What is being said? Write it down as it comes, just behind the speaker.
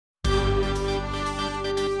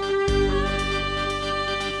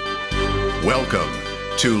Welcome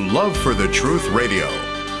to Love for the Truth Radio,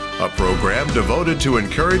 a program devoted to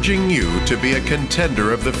encouraging you to be a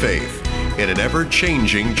contender of the faith in an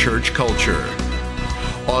ever-changing church culture.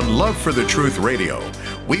 On Love for the Truth Radio,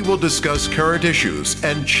 we will discuss current issues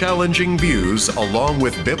and challenging views along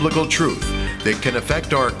with biblical truth that can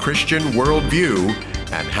affect our Christian worldview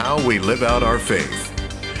and how we live out our faith.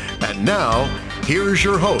 And now, here's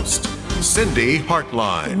your host, Cindy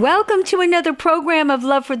Hartline. Welcome to another program of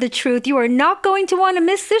Love for the Truth. You are not going to want to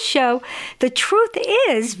miss this show. The truth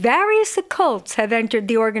is, various occults have entered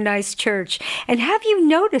the organized church. And have you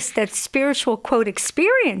noticed that spiritual, quote,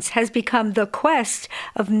 experience has become the quest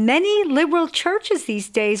of many liberal churches these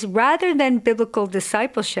days rather than biblical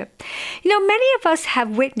discipleship? You know, many of us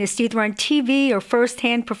have witnessed either on TV or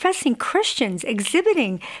firsthand professing Christians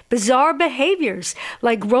exhibiting bizarre behaviors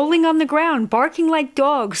like rolling on the ground, barking like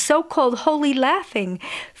dogs, so-called holy laughing,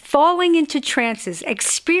 falling into trances,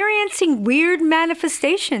 experiencing weird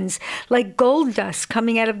manifestations like gold dust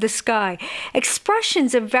coming out of the sky,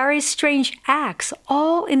 expressions of various strange acts,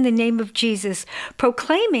 all in the name of Jesus,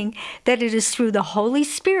 proclaiming that it is through the Holy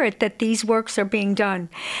Spirit that these works are being done.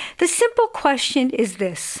 The simple question is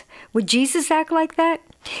this: would Jesus act like that?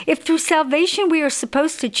 If through salvation we are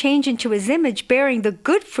supposed to change into his image, bearing the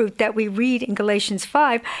good fruit that we read in Galatians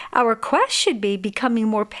 5, our quest should be becoming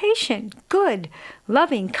more patient, good,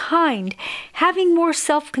 loving, kind, having more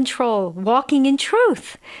self-control, walking in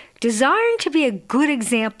truth, desiring to be a good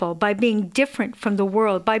example by being different from the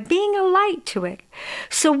world, by being a light to it.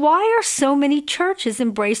 So why are so many churches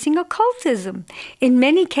embracing occultism? In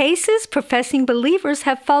many cases, professing believers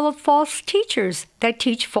have followed false teachers that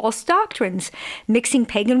teach false doctrines, mixing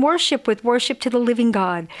pagan worship with worship to the living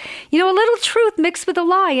God. You know, a little truth mixed with a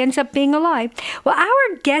lie ends up being a lie. Well,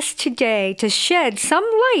 our guest today to shed some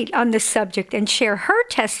light on this subject and share her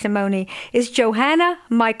testimony is Johanna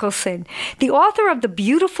Michaelsen, the author of The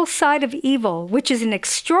Beautiful Side of Evil, which is an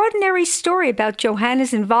extraordinary story about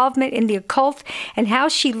Johanna's involvement in the occult and how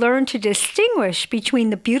she learned to distinguish between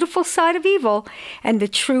the beautiful side of evil and the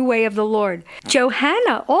true way of the Lord.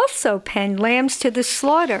 Johanna also penned Lambs to the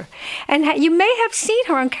Slaughter, and you may have seen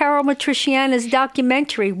her on Carol Matriciana's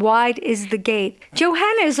documentary, Wide is the Gate.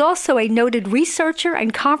 Johanna is also a noted researcher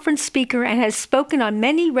and conference speaker and has spoken on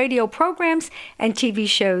many radio programs and TV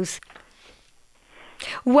shows.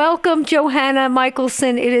 Welcome, Johanna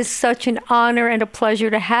Michaelsen. It is such an honor and a pleasure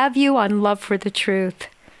to have you on Love for the Truth.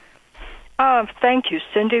 Thank you,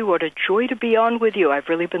 Cindy. What a joy to be on with you. I've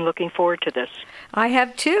really been looking forward to this. I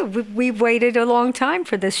have too. We've waited a long time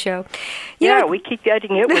for this show. We keep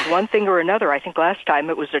getting it with one thing or another. I think last time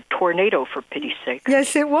it was a tornado, for pity's sake.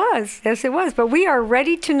 Yes, it was. Yes, it was. But we are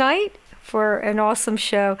ready tonight for an awesome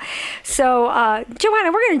show. So,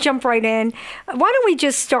 Johanna, we're going to jump right in. Why don't we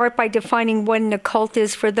just start by defining what an occult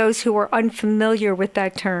is for those who are unfamiliar with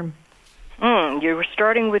that term? You were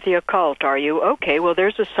starting with the occult, are you? Okay, well,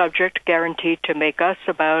 there's a subject guaranteed to make us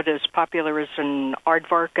about as popular as an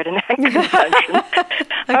aardvark at an ag convention.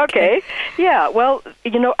 Okay. Yeah, well,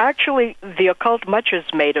 you know, actually, the occult, much is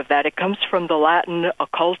made of that. It comes from the Latin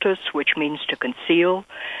occultus, which means to conceal,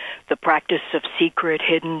 the practice of secret,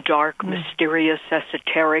 hidden, dark, mysterious,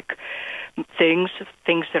 esoteric things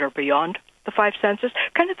that are beyond the five senses,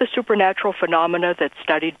 kind of the supernatural phenomena that's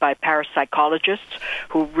studied by parapsychologists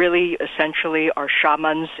who really essentially are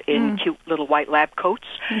shamans in cute little white lab coats.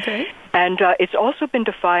 Okay. And it's also been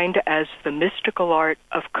defined as the mystical art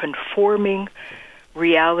of conforming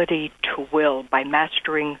reality to will by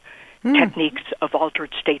mastering techniques of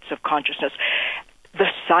altered states of consciousness. The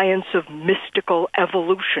science of mystical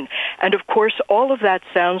evolution. And of course, all of that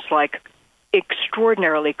sounds like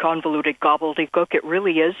extraordinarily convoluted gobbledygook. It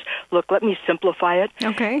really is. Look, let me simplify it.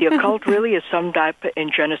 Okay. The occult really is summed up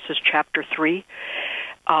in Genesis chapter 3,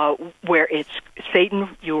 where it's Satan,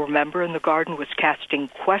 you'll remember, in the garden was casting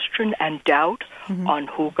question and doubt on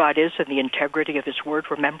who God is and the integrity of his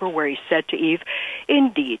word. Remember where he said to Eve,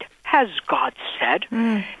 "Indeed, has God said?"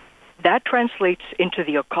 That translates into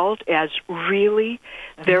the occult as really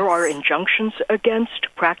there are injunctions against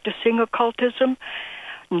practicing occultism.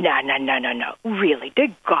 No. Really,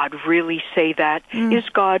 did God really say that? Is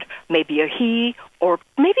God maybe a he, or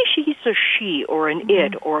maybe he's a she, or an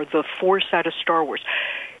it, or the Force out of Star Wars?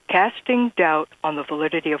 Casting doubt on the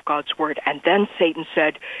validity of God's word. And then Satan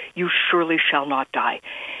said, "You surely shall not die."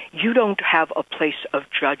 You don't have a place of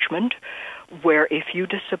judgment where if you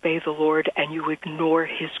disobey the Lord and you ignore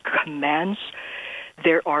his commands,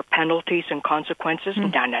 there are penalties and consequences.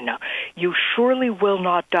 No. You surely will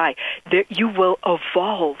not die. You will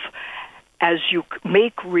evolve as you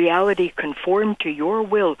make reality conform to your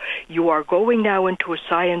will. You are going now into a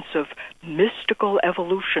science of mystical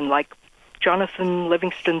evolution, like Jonathan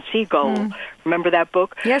Livingston Seagull. Remember that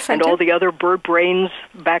book? Yes, I And do. all the other bird brains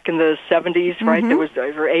back in the 70s, right? There was,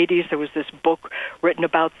 or 80s, there was this book written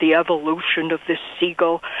about the evolution of this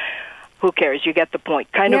seagull. Who cares? You get the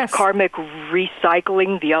point. Kind of karmic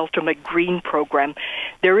recycling, the ultimate green program.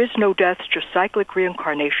 There is no death, just cyclic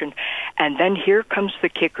reincarnation. And then here comes the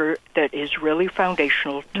kicker that is really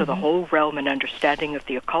foundational to the whole realm and understanding of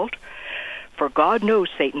the occult. For God knows,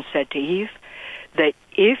 Satan said to Eve, that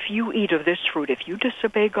if you eat of this fruit, if you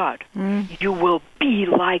disobey God, you will be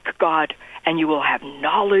like God, and you will have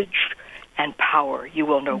knowledge and power. You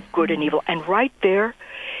will know good and evil. And right there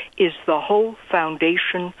is the whole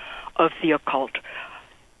foundation of the occult.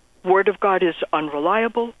 Word of God is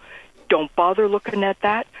unreliable. Don't bother looking at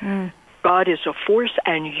that. God is a force,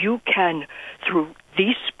 and you can, through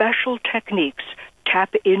these special techniques,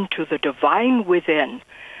 tap into the divine within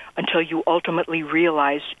until you ultimately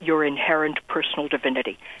realize your inherent personal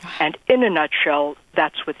divinity. And in a nutshell,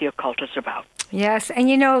 that's what the occult is about. Yes, and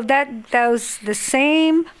you know, those the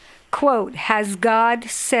same quote, "Has God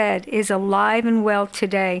said," is alive and well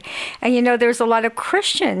today. And you know, there's a lot of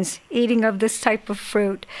Christians eating of this type of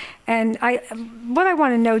fruit. And what I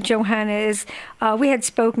want to know, Johanna, is we had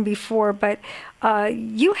spoken before, but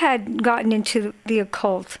you had gotten into the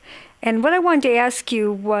occult. And what I wanted to ask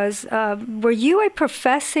you was, were you a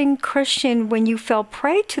professing Christian when you fell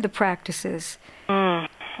prey to the practices?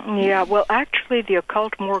 Yeah, well, actually, the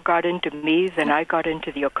occult more got into me than I got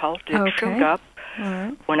into the occult. It showed up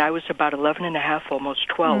when I was about 11 and a half, almost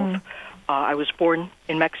 12. I was born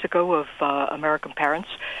in Mexico of American parents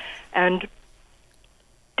and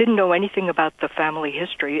didn't know anything about the family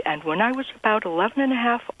history. And when I was about 11 and a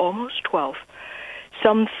half, almost 12,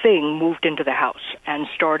 something moved into the house and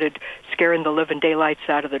started scaring the living daylights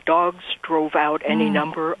out of the dogs, drove out any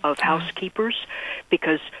number of housekeepers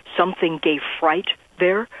because something gave fright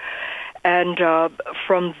there. And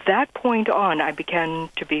from that point on, I began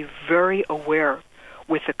to be very aware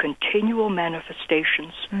with the continual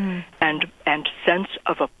manifestations and sense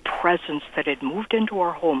of a presence that had moved into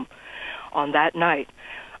our home on that night,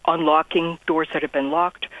 unlocking doors that had been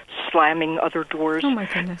locked, slamming other doors,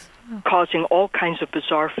 causing all kinds of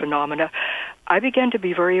bizarre phenomena. I began to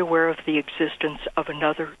be very aware of the existence of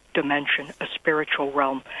another dimension, a spiritual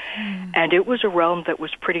realm. And it was a realm that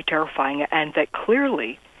was pretty terrifying and that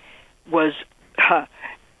clearly was,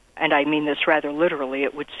 and I mean this rather literally,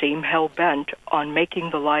 it would seem, hell-bent on making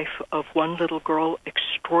the life of one little girl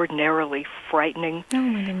extraordinarily frightening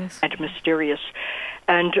and mysterious.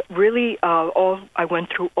 And really, I went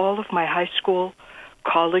through all of my high school,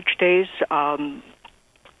 college days,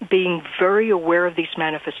 being very aware of these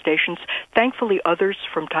manifestations. Thankfully, others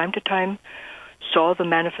from time to time saw the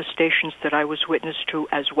manifestations that I was witness to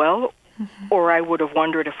as well, or I would have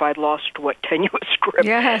wondered if I'd lost what tenuous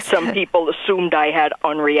grip some people assumed I had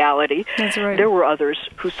on reality. That's right. There were others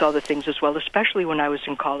who saw the things as well, especially when I was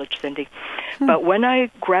in college, Cindy. But when I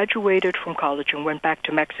graduated from college and went back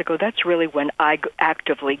to Mexico, that's really when I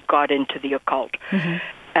actively got into the occult.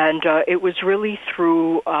 And it was really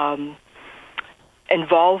through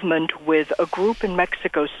involvement with a group in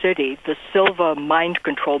Mexico City, the Silva mind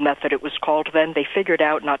control method it was called then. They figured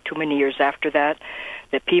out not too many years after that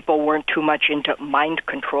people weren't too much into mind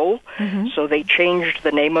control, so they changed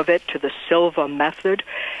the name of it to the Silva method.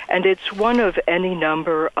 And it's one of any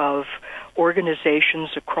number of organizations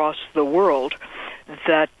across the world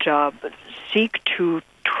that seek to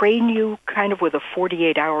train you kind of with a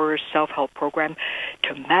 48-hour self-help program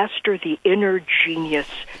to master the inner genius,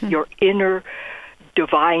 your inner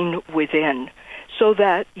divine within, so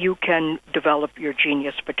that you can develop your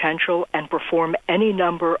genius potential and perform any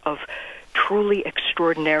number of truly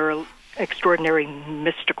extraordinary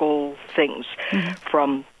mystical things,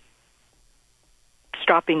 from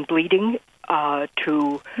stopping bleeding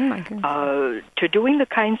to doing the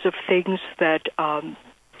kinds of things that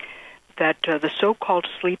the so-called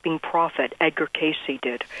sleeping prophet Edgar Cayce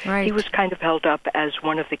did. He was kind of held up as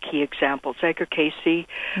one of the key examples. Edgar Cayce,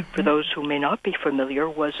 for those who may not be familiar,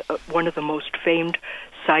 was one of the most famed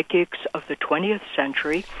psychics of the 20th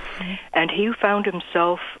century, and he found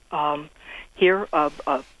himself here,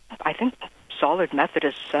 I think, solid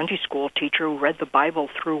Methodist Sunday school teacher who read the Bible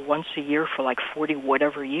through once a year for like 40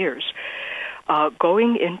 whatever years,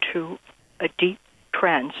 going into a deep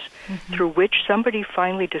trance through which somebody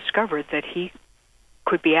finally discovered that he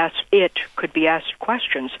could be asked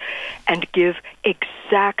questions and give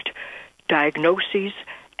exact diagnoses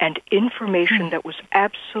and information that was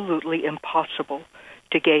absolutely impossible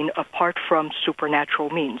to gain apart from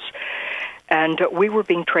supernatural means. And we were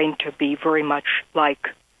being trained to be very much like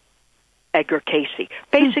Edgar Casey.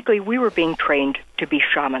 Basically, we were being trained to be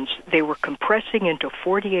shamans. They were compressing into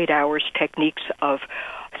 48 hours techniques of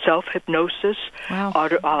self-hypnosis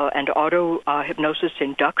and auto-hypnosis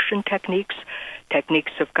induction techniques,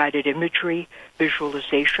 techniques of guided imagery,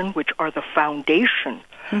 visualization, which are the foundation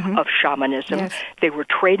of shamanism. Yes. They were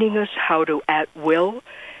training us how to, at will,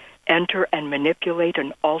 enter and manipulate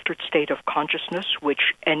an altered state of consciousness,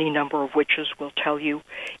 which any number of witches will tell you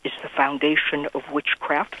is the foundation of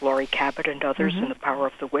witchcraft. Laurie Cabot and others in The Power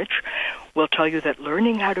of the Witch will tell you that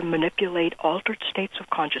learning how to manipulate altered states of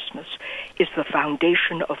consciousness is the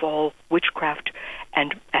foundation of all witchcraft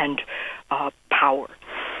and power.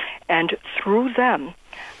 And through them,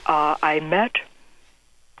 I met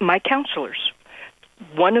my counselors.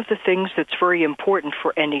 One of the things that's very important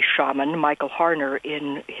for any shaman, Michael Harner,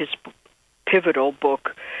 in his pivotal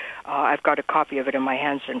book, I've got a copy of it in my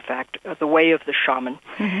hands, in fact, The Way of the Shaman,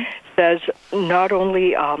 says not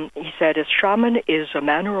only, he said, a shaman is a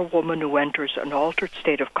man or a woman who enters an altered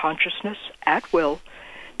state of consciousness at will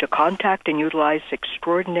to contact and utilize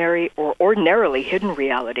extraordinary or ordinarily hidden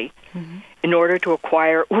reality in order to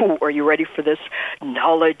acquire, are you ready for this,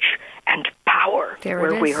 knowledge and power,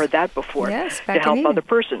 where we heard that before, to help other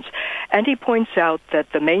persons. And he points out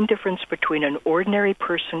that the main difference between an ordinary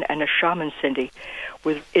person and a shaman, Cindy,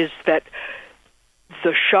 is that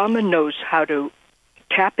the shaman knows how to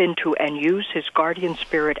tap into and use his guardian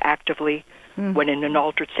spirit actively when in an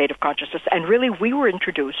altered state of consciousness. And really, we were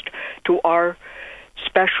introduced to our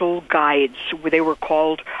special guides. They were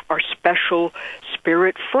called our special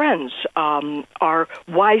spirit friends, our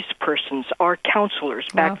wise persons, our counselors.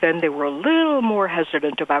 Back then, they were a little more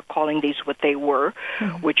hesitant about calling these what they were,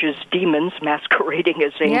 which is demons masquerading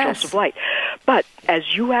as angels of light. But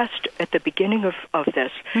as you asked at the beginning of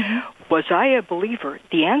this, was I a believer?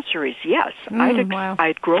 The answer is yes.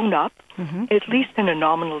 I'd grown up, at least in a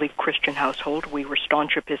nominally Christian household. We were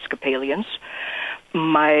staunch Episcopalians.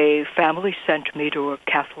 My family sent me to a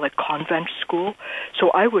Catholic convent school, so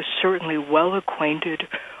I was certainly well acquainted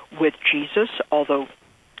with Jesus, although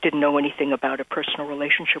didn't know anything about a personal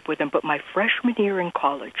relationship with him. But my freshman year in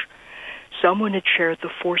college, someone had shared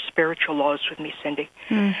the 4 spiritual laws with me, Cindy,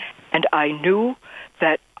 and I knew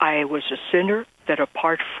that I was a sinner, that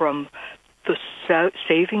apart from the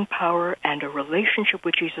saving power and a relationship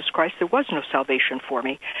with Jesus Christ, there was no salvation for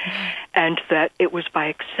me, and that it was by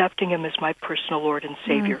accepting him as my personal Lord and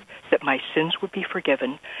Savior that my sins would be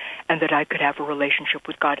forgiven and that I could have a relationship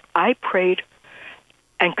with God. I prayed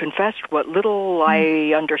and confessed what little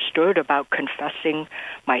I understood about confessing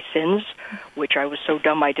my sins, which I was so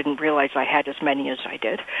dumb I didn't realize I had as many as I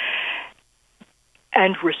did,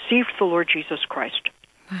 and received the Lord Jesus Christ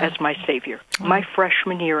as my Savior, my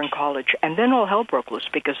freshman year in college. And then all hell broke loose,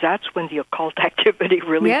 because that's when the occult activity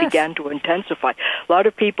really began to intensify. A lot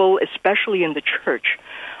of people, especially in the church,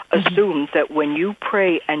 assume that when you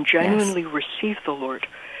pray and genuinely receive the Lord,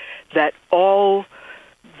 that all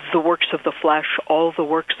the works of the flesh, all the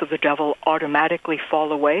works of the devil automatically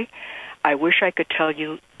fall away. I wish I could tell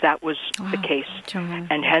you that was the case,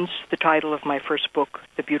 and hence the title of my first book,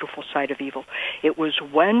 The Beautiful Side of Evil. It was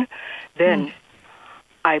when then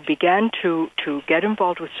I began to get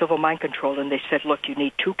involved with civil mind control, and they said, look, you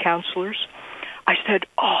need 2 counselors. I said,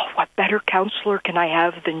 what better counselor can I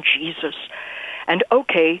have than Jesus? And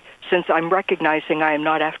okay, since I'm recognizing I am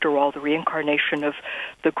not, after all, the reincarnation of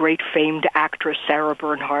the great famed actress Sarah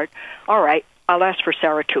Bernhardt, all right, I'll ask for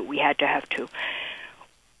Sarah too. We had to have 2.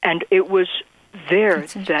 And it was there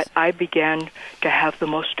that I began to have the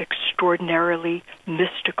most extraordinarily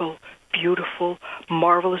mystical, beautiful,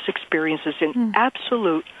 marvelous experiences in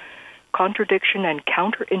absolute contradiction and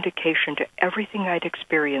counterindication to everything I'd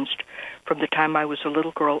experienced from the time I was a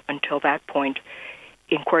little girl until that point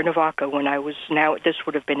in Cuernavaca, when I was, this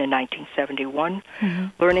would have been in 1971,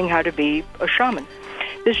 learning how to be a shaman.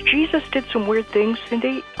 This Jesus did some weird things,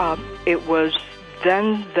 Cindy. It was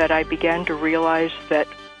then that I began to realize that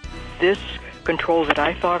this control that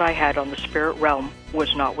I thought I had on the spirit realm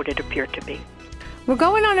was not what it appeared to be. We're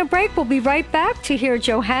going on a break. We'll be right back to hear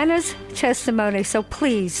Johanna's testimony, so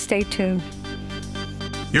please stay tuned.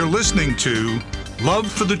 You're listening to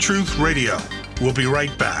Love for the Truth Radio. We'll be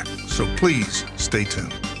right back, so please stay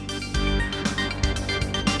tuned.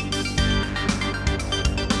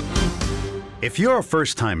 If you're a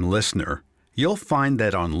first-time listener, you'll find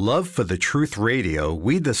that on Love for the Truth Radio,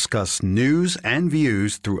 we discuss news and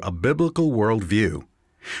views through a biblical worldview.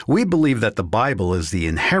 We believe that the Bible is the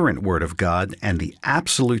inherent Word of God and the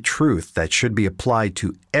absolute truth that should be applied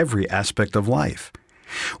to every aspect of life.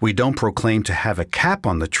 We don't proclaim to have a cap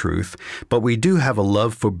on the truth, but we do have a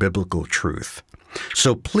love for biblical truth.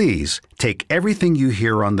 So please take everything you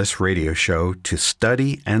hear on this radio show to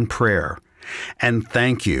study and prayer. And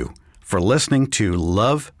thank you for listening to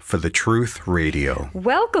Love for the Truth Radio.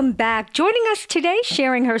 Welcome back. Joining us today,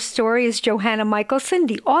 sharing her story, is Johanna Michaelsen,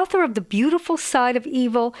 the author of The Beautiful Side of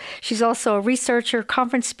Evil. She's also a researcher,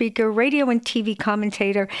 conference speaker, radio and TV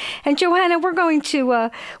commentator. And Johanna, we're going to,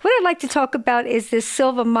 what I'd like to talk about is this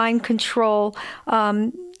silver mind control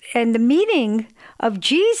and the meaning of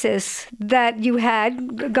Jesus that you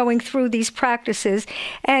had going through these practices.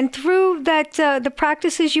 And through that, the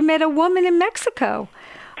practices, you met a woman in Mexico.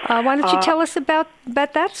 Why don't you tell us about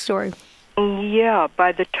that story? Yeah,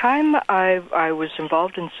 by the time I was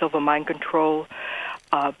involved in silver mind control,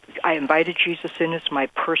 I invited Jesus in as my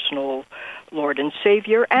personal Lord and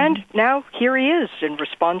Savior, and now here he is in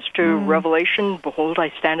response to Revelation. Behold,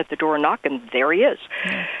 I stand at the door and knock, and there he is.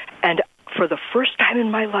 And for the first time in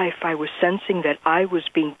my life, I was sensing that I was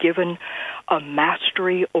being given a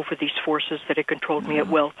mastery over these forces that had controlled me at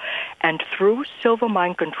will. And through silver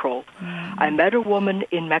mind control, I met a woman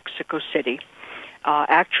in Mexico City.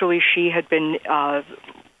 Actually, she had been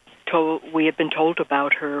we had been told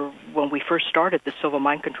about her when we first started the silver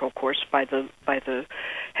mind control course by the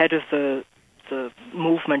head of the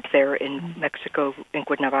movement there in Mexico, in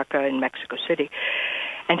Cuernavaca, in Mexico City.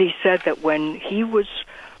 And he said that when he was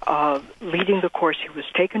leading the course, he was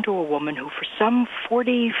taken to a woman who for some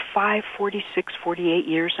 45, 46, 48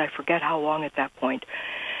 years, I forget how long at that point,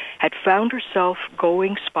 had found herself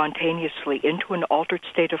going spontaneously into an altered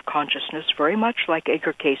state of consciousness, very much like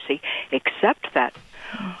Edgar Cayce, except that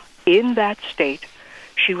in that state,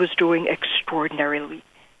 she was doing extraordinarily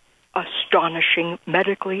astonishing,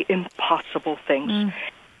 medically impossible things.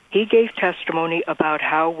 He gave testimony about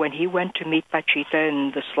how when he went to meet Pachita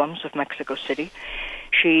in the slums of Mexico City,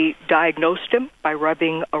 she diagnosed him by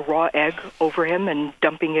rubbing a raw egg over him and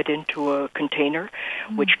dumping it into a container,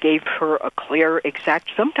 which gave her a clear, exact,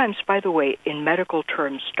 sometimes, by the way, in medical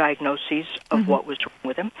terms, diagnoses of what was wrong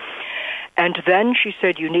with him. And then she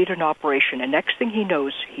said, you need an operation. And next thing he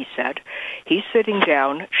knows, he said, he's sitting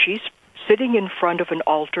down, she's sitting in front of an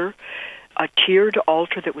altar, a tiered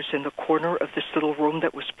altar that was in the corner of this little room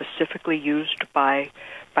that was specifically used by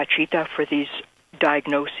Pachita for these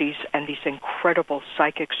diagnoses and these incredible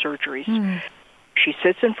psychic surgeries. She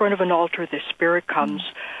sits in front of an altar, the spirit comes,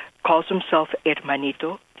 calls himself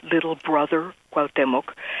Hermanito, little brother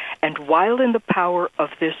Cuauhtemoc, and while in the power of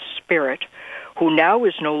this spirit, who now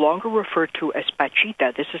is no longer referred to as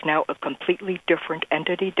Pachita, this is now a completely different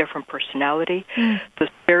entity, different personality, the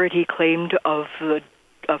spirit he claimed of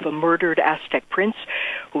a murdered Aztec prince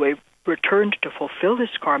who had returned to fulfill his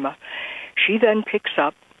karma, she then picks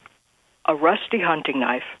up a rusty hunting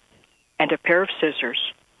knife and a pair of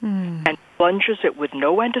scissors and plunges it with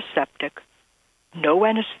no antiseptic, no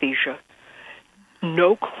anesthesia,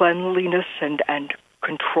 no cleanliness and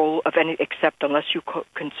control of any, except unless you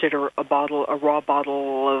consider a raw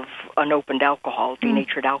bottle of unopened alcohol,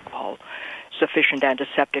 denatured alcohol, sufficient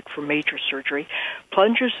antiseptic for major surgery,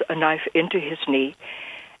 plunges a knife into his knee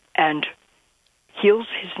and heals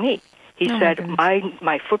his knee. He said,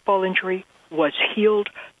 my football injury was healed.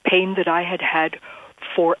 Pain that I had had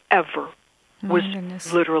forever was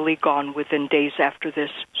literally gone within days after this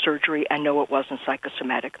surgery, and no, it wasn't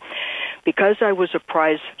psychosomatic. Because I was a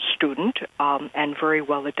prize student and very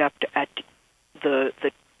well adept at the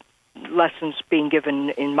lessons being given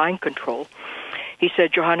in mind control, he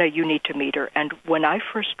said, Johanna, you need to meet her. And when I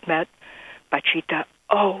first met Pachita,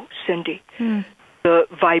 Cindy, the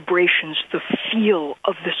vibrations, the feel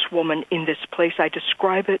of this woman in this place, I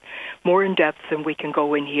describe it more in depth than we can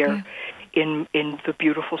go in here in The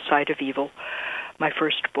Beautiful Side of Evil, my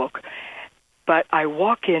first book. But I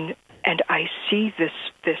walk in and I see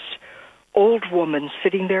this old woman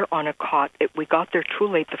sitting there on a cot. We got there too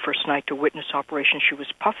late the first night to witness operation. She was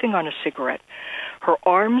puffing on a cigarette, her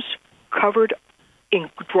arms covered in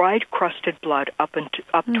dried, crusted blood up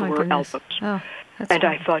to her elbows. And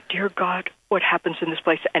I thought, dear God, what happens in this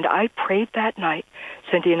place? And I prayed that night,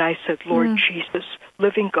 Cindy, and I said, Lord Jesus,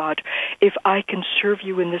 living God, if I can serve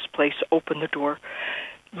you in this place, open the door.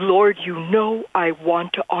 Lord, you know I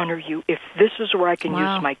want to honor you. If this is where I can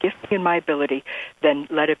use my gifting and my ability, then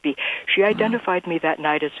let it be. She identified me that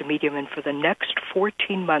night as a medium, and for the next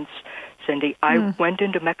 14 months, Cindy, I went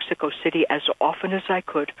into Mexico City as often as I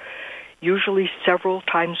could, usually several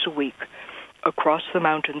times a week, across the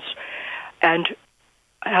mountains, and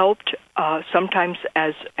helped sometimes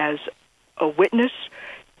as a witness.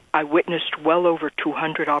 I witnessed well over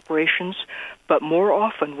 200 operations, but more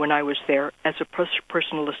often when I was there as a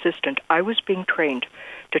personal assistant, I was being trained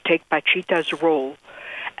to take Pachita's role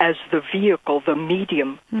as the vehicle, the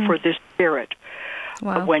medium for this spirit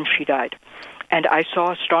when she died. And I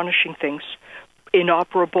saw astonishing things.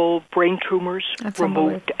 Inoperable brain tumors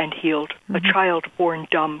removed and healed. A child born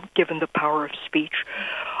dumb, given the power of speech.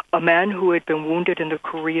 A man who had been wounded in the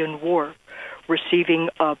Korean War, receiving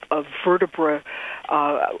a vertebra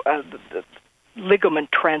ligament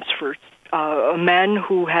transfer. A man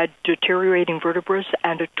who had deteriorating vertebrae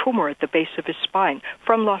and a tumor at the base of his spine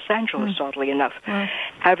from Los Angeles, oddly enough.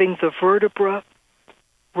 Having the vertebra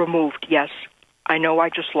removed, yes, I know I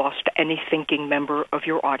just lost any thinking member of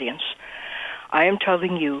your audience. I am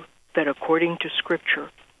telling you that according to Scripture,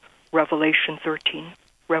 Revelation 13,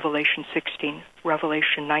 Revelation 16,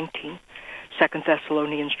 Revelation 19, 2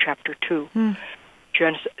 Thessalonians chapter 2,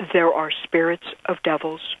 Genesis, there are spirits of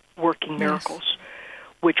devils working miracles,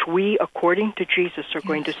 which we, according to Jesus, are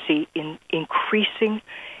going to see in increasing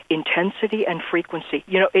intensity and frequency.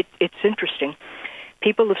 You know, it's interesting.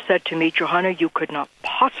 People have said to me, Johanna, you could not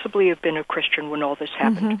possibly have been a Christian when all this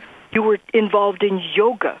happened. You were involved in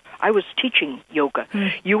yoga. I was teaching yoga.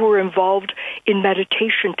 You were involved in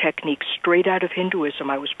meditation techniques straight out of Hinduism.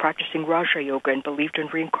 I was practicing Raja Yoga and believed in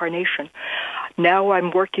reincarnation. Now I'm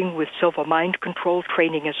working with Silva Mind Control,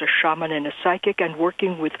 training as a shaman and a psychic, and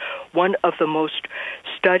working with one of the most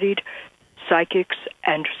studied psychics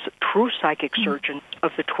and true psychic surgeons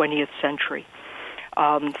of the 20th century,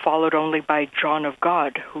 followed only by John of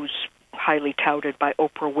God, who's highly touted by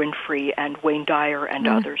Oprah Winfrey and Wayne Dyer and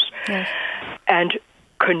others. And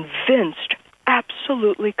convinced,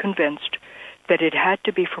 absolutely convinced, that it had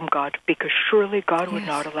to be from God, because surely God would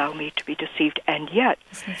not allow me to be deceived. And yet,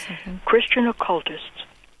 Christian occultists,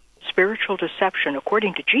 spiritual deception,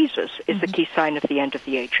 according to Jesus, is the key sign of the end of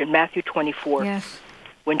the age. In Matthew 24,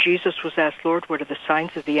 when Jesus was asked, Lord, what are the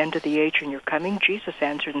signs of the end of the age and your coming? Jesus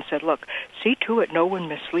answered and said, look, see to it no one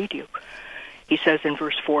mislead you. He says in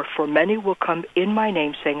verse 4, for many will come in my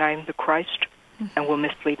name, saying I am the Christ, and will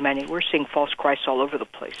mislead many. We're seeing false Christs all over the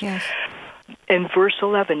place. In verse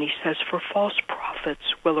 11, he says, for false prophets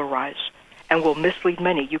will arise and will mislead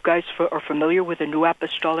many. You guys are familiar with the New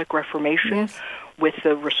Apostolic Reformation, with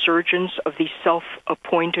the resurgence of these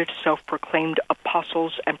self-appointed, self-proclaimed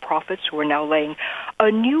apostles and prophets who are now laying a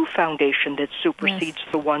new foundation that supersedes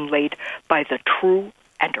the one laid by the true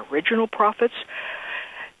and original prophets,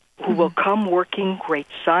 who will come working great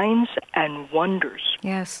signs and wonders.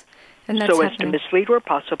 And that's so as to mislead or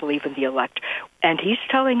possibly even the elect. And he's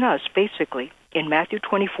telling us, basically, in Matthew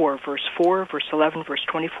 24, verse 4, verse 11, verse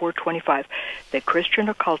 24, 25, that Christian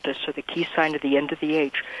occultists are the key sign of the end of the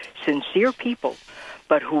age. Sincere people,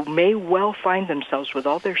 but who may well find themselves with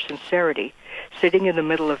all their sincerity sitting in the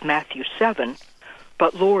middle of Matthew 7,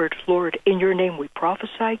 but Lord, Lord, in your name we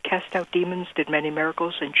prophesied, cast out demons, did many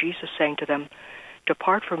miracles, and Jesus saying to them,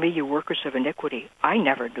 depart from me, you workers of iniquity. I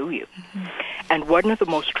never knew you. And one of the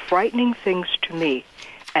most frightening things to me,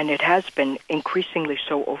 and it has been increasingly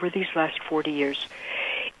so over these last 40 years,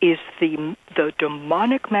 is the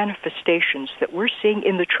demonic manifestations that we're seeing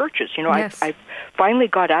in the churches. You know, I finally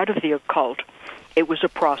got out of the occult. It was a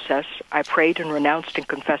process. I prayed and renounced and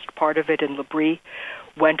confessed part of it in Labrie,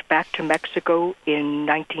 went back to Mexico in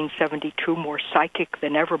 1972, more psychic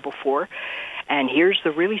than ever before. And here's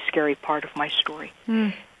the really scary part of my story.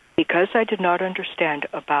 Because I did not understand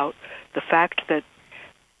about the fact that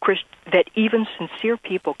that even sincere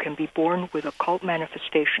people can be born with occult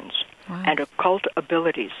manifestations and occult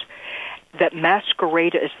abilities that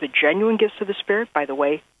masquerade as the genuine gifts of the Spirit. By the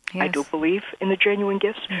way, I do believe in the genuine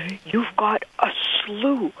gifts. You've got a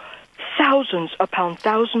slew, thousands upon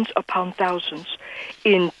thousands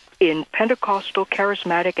in Pentecostal,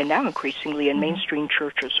 charismatic, and now increasingly in mainstream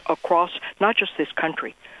churches across not just this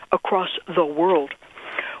country, across the world,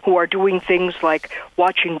 who are doing things like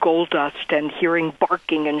watching gold dust and hearing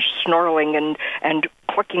barking and snarling and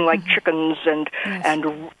clucking like chickens and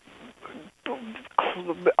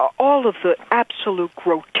all of the absolute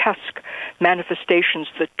grotesque manifestations,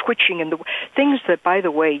 the twitching and the things that, by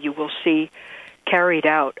the way, you will see carried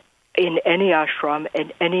out in any ashram,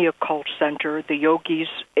 in any occult center. The yogis,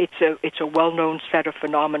 it's a well-known set of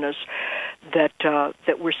phenomena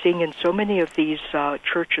that we're seeing in so many of these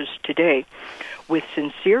churches today, with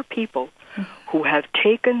sincere people who have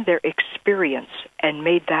taken their experience and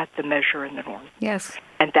made that the measure and the norm.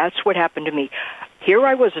 And that's what happened to me. Here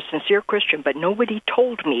I was, a sincere Christian, but nobody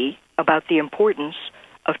told me about the importance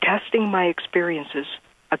of testing my experiences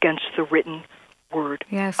against the written word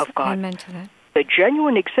of God. Amen to that. The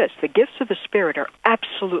genuine exists. The gifts of the Spirit are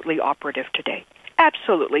absolutely operative today.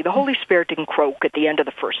 Absolutely. The Holy Spirit didn't croak at the end of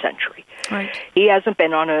the first century. He hasn't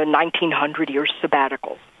been on a 1900-year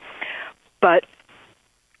sabbatical. But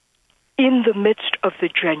in the midst of the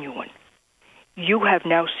genuine, you have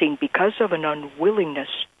now seen, because of an unwillingness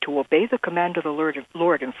to obey the command of the Lord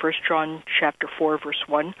in 1 John chapter 4, verse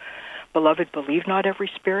 1, beloved, believe not every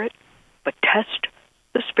spirit, but test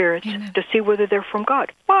the spirits to see whether they're from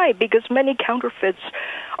God. Why? Because many counterfeits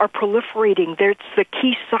are proliferating. It's the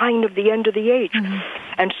key sign of the end of the age.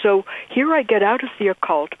 And so here I get out of the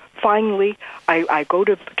occult. Finally, I go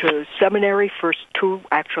to seminary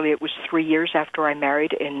actually it was 3 years after I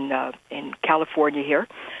married in California here.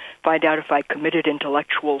 Find out if I committed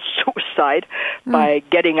intellectual suicide by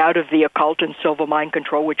getting out of the occult and silver mind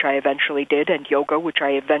control, which I eventually did, and yoga, which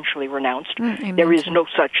I eventually renounced. There is no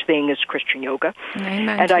such thing as Christian yoga.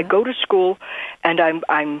 And I go to school, and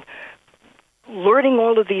I'm learning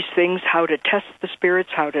all of these things, how to test the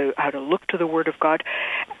spirits, how to look to the Word of God.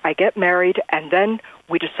 I get married, and then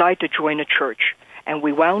we decide to join a church. And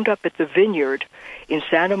we wound up at the Vineyard in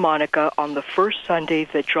Santa Monica on the first Sunday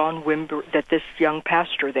that this young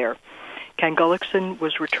pastor there, Ken Gullickson,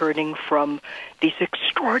 was returning from these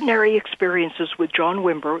extraordinary experiences with John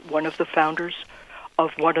Wimber, one of the founders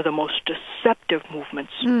of one of the most deceptive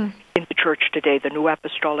movements in the church today, the New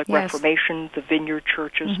Apostolic Reformation, the Vineyard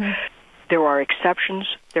churches. There are exceptions.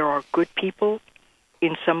 There are good people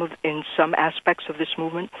in some aspects of this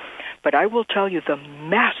movement. But I will tell you the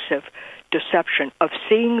massive deception of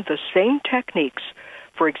seeing the same techniques,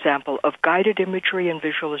 for example, of guided imagery and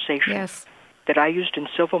visualization that I used in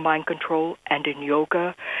silver mind control and in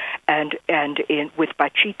yoga and with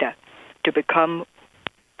Bachita to become,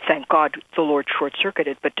 thank God the Lord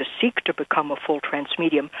short-circuited, but to seek to become a full trance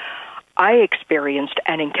medium. I experienced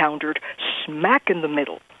and encountered smack in the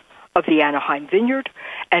middle of the Anaheim Vineyard,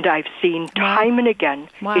 and I've seen time and again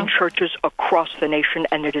in churches across the nation,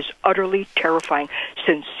 and it is utterly terrifying.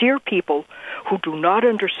 Sincere people who do not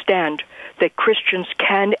understand that Christians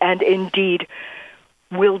can and indeed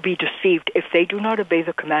will be deceived if they do not obey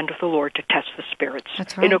the command of the Lord to test the spirits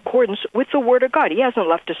in accordance with the Word of God. He hasn't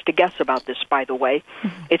left us to guess about this, by the way.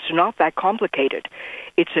 It's not that complicated.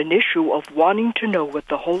 It's an issue of wanting to know what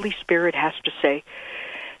the Holy Spirit has to say.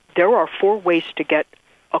 There are 4 ways to get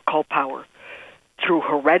occult power. Through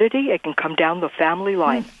heredity, it can come down the family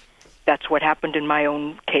line. That's what happened in my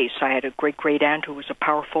own case. I had a great-great-aunt who was a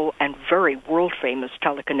powerful and very world-famous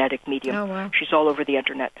telekinetic medium. She's all over the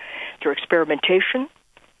Internet. Through experimentation,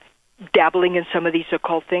 dabbling in some of these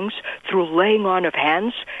occult things, through laying on of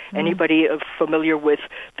hands. Anybody familiar with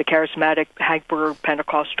the charismatic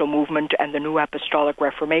hyper-Pentecostal movement and the New Apostolic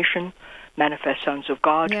Reformation, Manifest Sons of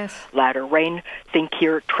God, Latter Rain, think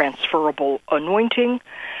here transferable anointing,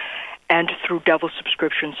 and through devil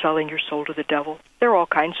subscription, selling your soul to the devil. There are all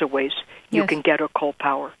kinds of ways you can get occult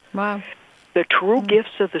power. The true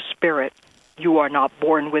gifts of the Spirit, you are not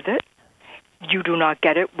born with it. You do not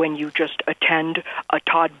get it when you just attend a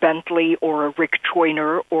Todd Bentley or a Rick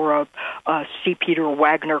Joyner or a C. Peter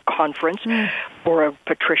Wagner conference or a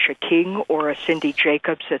Patricia King or a Cindy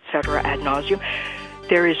Jacobs, etc. ad nauseum.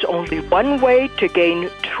 There is only one way to gain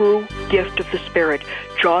true gift of the Spirit.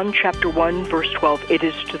 John chapter 1, verse 12. It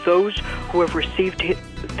is to those who have received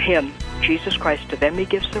Him, Jesus Christ, to them He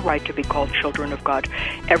gives the right to be called children of God.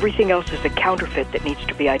 Everything else is a counterfeit that needs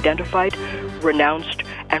to be identified, renounced,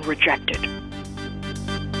 and rejected.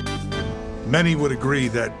 Many would agree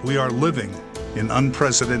that we are living in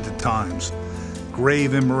unprecedented times.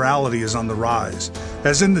 Grave immorality is on the rise,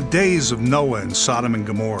 as in the days of Noah and Sodom and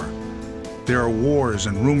Gomorrah. There are wars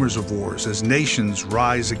and rumors of wars as nations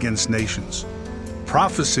rise against nations.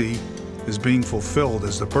 Prophecy is being fulfilled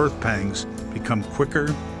as the birth pangs become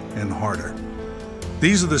quicker and harder.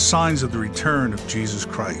 These are the signs of the return of Jesus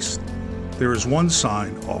Christ. There is one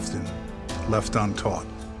sign often left untaught.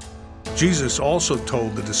 Jesus also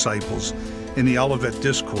told the disciples in the Olivet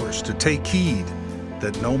Discourse to take heed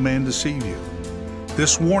that no man deceive you.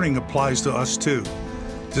 This warning applies to us too.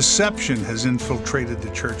 Deception has infiltrated the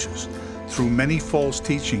churches through many false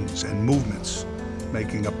teachings and movements,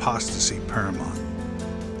 making apostasy paramount.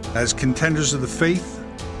 As contenders of the faith,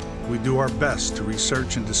 we do our best to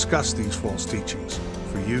research and discuss these false teachings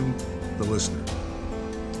for you, the listener.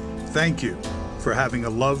 Thank you for having a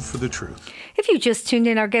love for the truth. If you just tuned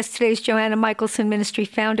in, our guest today is Johanna Michaelsen, ministry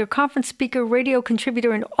founder, conference speaker, radio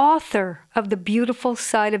contributor, and author of The Beautiful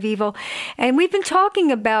Side of Evil. And we've been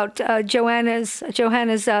talking about Johanna's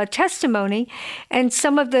testimony and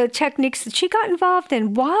some of the techniques that she got involved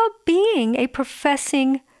in while being a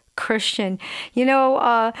professing Christian. You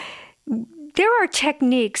know, there are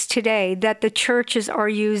techniques today that the churches are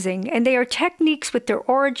using, and they are techniques with their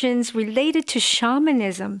origins related to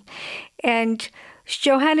shamanism. And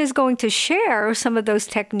Johanna is going to share some of those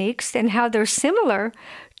techniques and how they're similar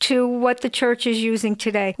to what the church is using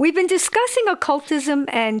today. We've been discussing occultism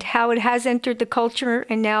and how it has entered the culture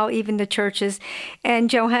and now even the churches. And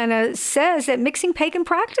Johanna says that mixing pagan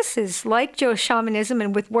practices like shamanism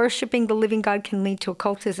and with worshiping the living God can lead to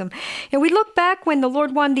occultism. And we look back when the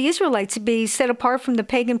Lord wanted the Israelites to be set apart from the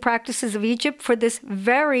pagan practices of Egypt for this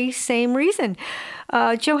very same reason.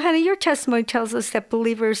 Johanna, your testimony tells us that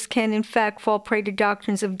believers can in fact fall prey to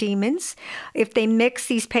doctrines of demons if they mix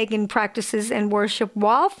these pagan practices and worship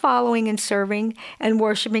while following and serving and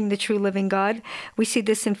worshiping the true living God. We see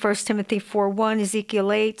this in 1 Timothy 4:1,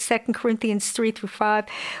 Ezekiel 8, 2 Corinthians 3-5.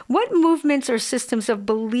 What movements or systems of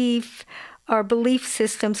belief or belief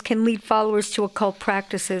systems can lead followers to occult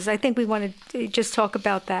practices? I think we want to just talk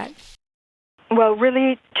about that. Well,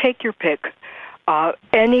 really, take your pick.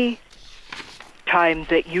 Any time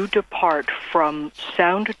that you depart from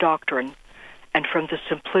sound doctrine and from the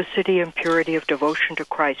simplicity and purity of devotion to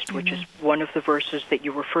Christ, which is one of the verses that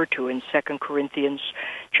you refer to in 2 Corinthians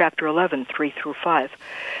chapter 11, 3-5,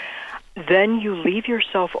 then you leave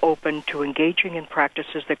yourself open to engaging in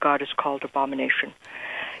practices that God has called abomination.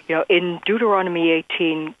 You know, in Deuteronomy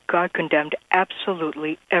 18, God condemned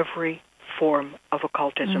absolutely every form of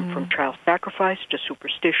occultism, from child sacrifice to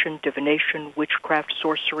superstition, divination, witchcraft,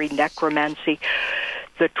 sorcery, necromancy.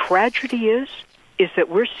 The tragedy is that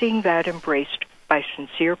we're seeing that embraced by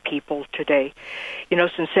sincere people today. You know,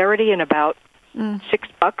 sincerity in about $6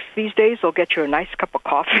 these days will get you a nice cup of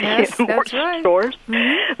coffee in more stores.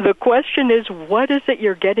 The question is, what is it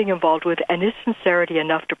you're getting involved with, and is sincerity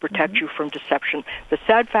enough to protect you from deception? The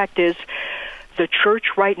sad fact is, the church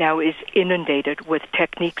right now is inundated with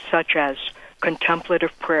techniques such as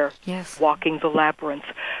contemplative prayer, walking the labyrinth,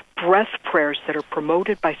 breath prayers that are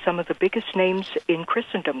promoted by some of the biggest names in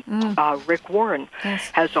Christendom. Rick Warren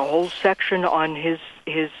has a whole section on his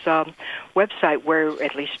website where,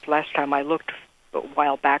 at least last time I looked a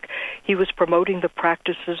while back, he was promoting the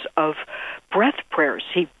practices of breath prayers.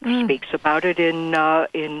 He speaks about it in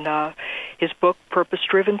his book,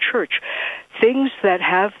 Purpose-Driven Church. Things that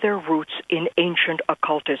have their roots in ancient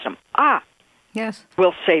occultism.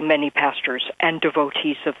 Will say many pastors and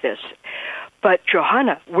devotees of this. But,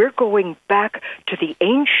 Johanna, we're going back to the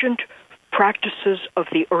ancient practices of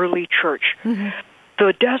the early church.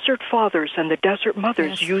 The Desert Fathers and the Desert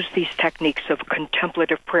Mothers use these techniques of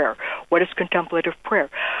contemplative prayer. What is contemplative prayer?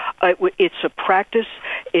 It's a practice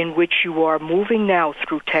in which you are moving now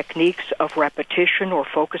through techniques of repetition or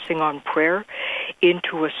focusing on prayer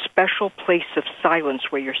into a special place of silence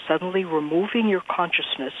where you're suddenly removing your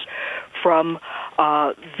consciousness from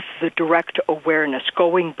the direct awareness,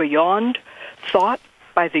 going beyond thought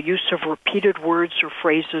by the use of repeated words or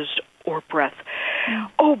phrases or breath.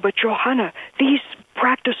 Oh, but Johanna, these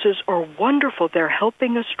practices are wonderful. They're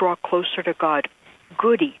helping us draw closer to God.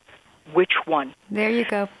 Goody. Which one? There you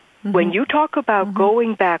go. When you talk about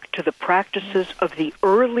going back to the practices of the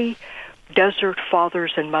early Desert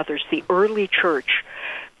Fathers and Mothers, the early church,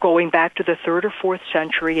 going back to the 3rd or 4th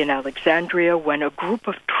century in Alexandria, when a group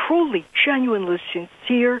of truly, genuinely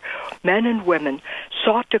sincere men and women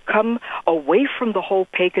sought to come away from the whole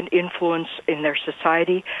pagan influence in their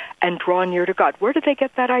society and draw near to God. Where did they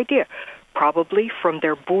get that idea? Probably from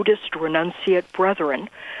their Buddhist renunciate brethren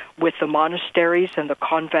with the monasteries and the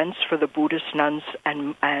convents for the Buddhist nuns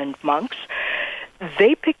and monks.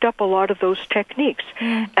 They picked up a lot of those techniques,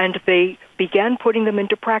 and they began putting them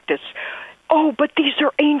into practice. Oh, but these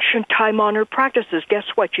are ancient, time-honored practices. Guess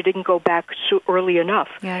what? You didn't go back so early enough.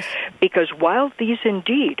 Because while these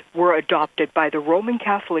indeed were adopted by the Roman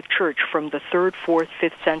Catholic Church from the 3rd, 4th,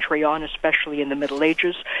 5th century on, especially in the Middle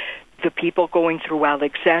Ages, the people going through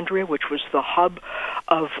Alexandria, which was the hub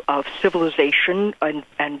of civilization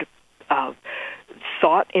and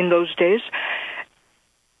thought in those days,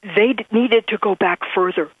 they needed to go back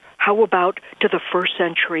further. How about to the 1st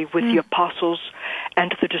century with the apostles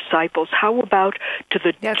and the disciples? How about to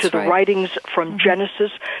the writings from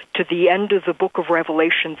Genesis to the end of the book of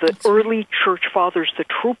Revelation, the early church fathers, the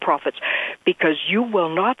true prophets? Because you will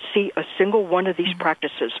not see a single one of these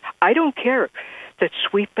practices. I don't care that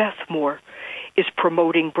Sweet Beth Moore is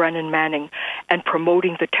promoting Brennan Manning and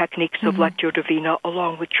promoting the techniques of Lectio Divina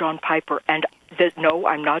along with John Piper. And no,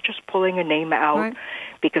 I'm not just pulling a name out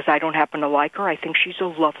because I don't happen to like her. I think she's a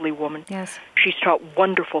lovely woman. She's taught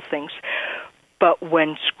wonderful things. But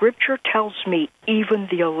when Scripture tells me even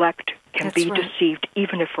the elect can be deceived,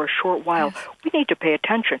 even if for a short while, we need to pay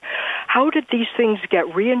attention. How did these things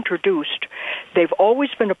get reintroduced? They've always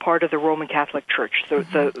been a part of the Roman Catholic Church.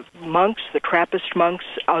 The monks, the Trappist monks,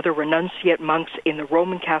 other renunciate monks in the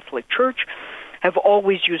Roman Catholic Church have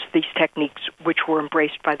always used these techniques, which were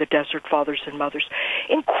embraced by the Desert Fathers and Mothers.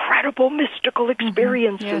 Incredible mystical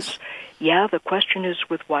experiences. Yes. Yeah, the question is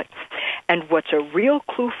with what? And what's a real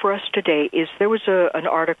clue for us today is there was an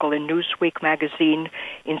article in Newsweek magazine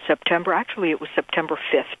in September. Actually, it was September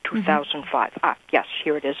 5th, 2005. Yes,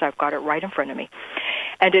 here it is. I've got it right in front of me.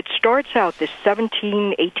 And it starts out, this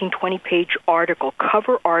 17, 18, 20-page article,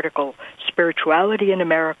 cover article, Spirituality in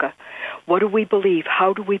America. What do we believe?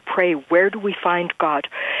 How do we pray? Where do we find God?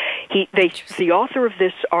 The author of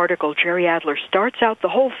this article, Jerry Adler, starts out the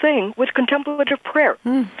whole thing with contemplative prayer.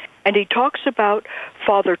 And he talks about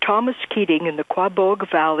Father Thomas Keating in the Quabog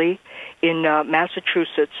Valley in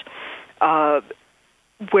Massachusetts,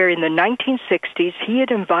 where in the 1960s he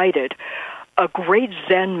had invited a great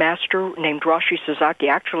Zen master named Roshi Sasaki.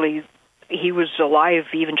 Actually, he was alive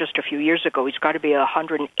even just a few years ago. He's got to be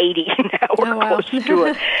 180 now or close to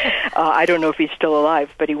it. I don't know if he's still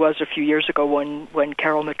alive, but he was a few years ago when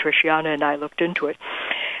Carol Matriciana and I looked into it.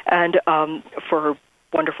 And for her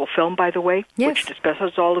wonderful film, by the way, which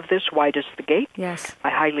discusses all of this, Wide is the Gate. Yes. I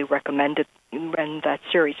highly recommend it and that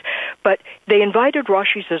series. But they invited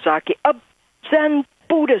Roshi Sasaki, a Zen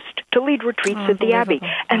Buddhist, to lead retreats at the Abbey.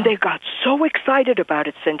 And they got so excited about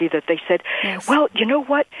it, Cindy, that they said, well, you know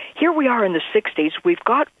what? Here we are in the 60s. We've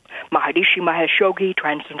got Maharishi Mahesh Yogi,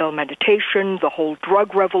 Transcendental Meditation, the whole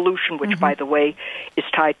drug revolution, which, by the way, is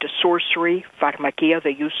tied to sorcery, pharmakia,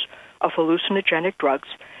 the use of hallucinogenic drugs,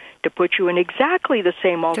 to put you in exactly the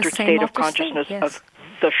same altered state of consciousness of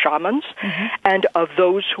the shamans and of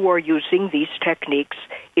those who are using these techniques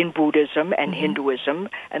in Buddhism and Hinduism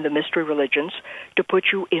and the mystery religions to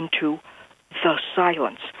put you into the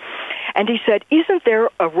silence. And he said, isn't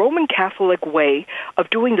there a Roman Catholic way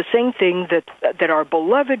of doing the same thing that our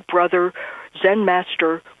beloved brother, Zen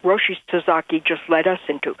master Roshi Sasaki, just led us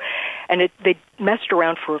into? And they messed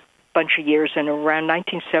around for a bunch of years, and around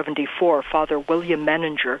 1974, Father William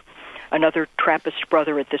Menninger, another Trappist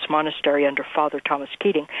brother at this monastery under Father Thomas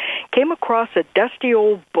Keating, came across a dusty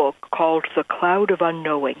old book called The Cloud of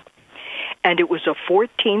Unknowing. And it was a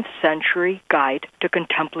 14th century guide to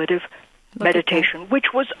contemplative meditation,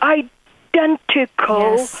 which was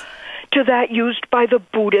identical to that used by the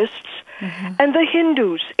Buddhists and the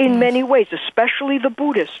Hindus in many ways, especially the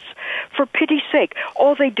Buddhists. For pity's sake,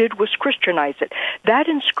 all they did was Christianize it. That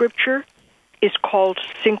in Scripture is called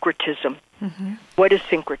syncretism. What is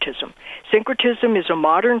syncretism? Syncretism is a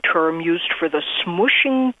modern term used for the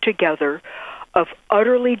smushing together of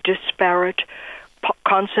utterly disparate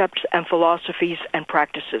concepts and philosophies and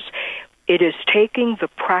practices. It is taking the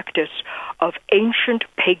practice of ancient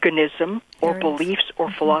paganism or beliefs or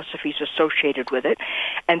philosophies associated with it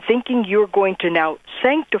and thinking you're going to now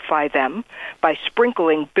sanctify them by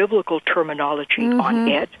sprinkling biblical terminology on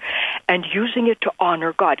it and using it to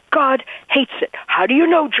honor God. God hates it. How do you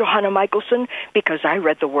know, Johanna Michaelsen? Because I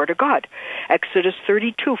read the Word of God. Exodus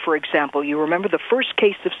 32, for example. You remember the first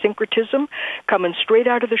case of syncretism coming straight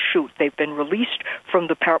out of the chute. They've been released from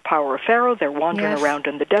the power of Pharaoh. They're wandering around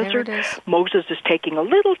in the desert. Moses is taking a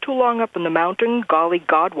little too long up in the mountain. Golly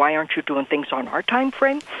God, why aren't you doing things on our time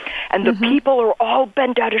frame? And the people are all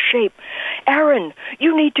bent out of shape. Aaron,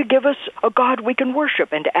 you need to give us a God we can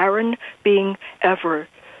worship. And Aaron, being ever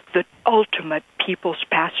the ultimate people's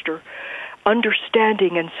pastor,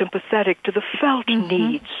 understanding and sympathetic to the felt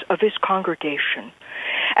needs of his congregation,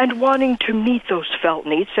 and wanting to meet those felt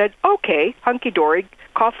needs, said, okay, hunky-dory,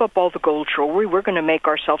 cough up all the gold jewelry, we're going to make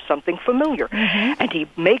ourselves something familiar. And he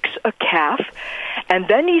makes a calf, and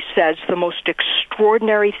then he says the most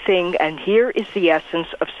extraordinary thing, and here is the essence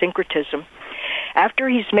of syncretism. After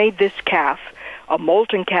he's made this calf, a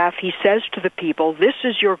molten calf, he says to the people, this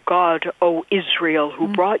is your God, O Israel, who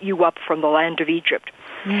brought you up from the land of Egypt.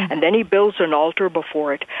 And then he builds an altar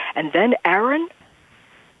before it. And then Aaron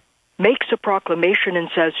makes a proclamation and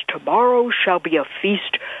says, tomorrow shall be a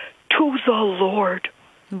feast to the Lord.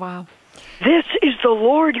 Wow. This is the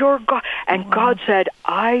Lord your God. And God said,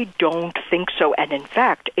 I don't think so. And in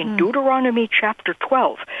fact, in Deuteronomy chapter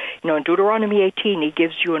 12, in Deuteronomy 18, he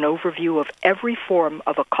gives you an overview of every form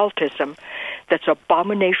of occultism that's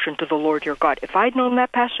abomination to the Lord your God. If I'd known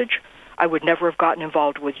that passage, I would never have gotten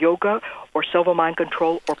involved with yoga or silver mind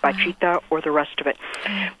control or Pachita or the rest of it.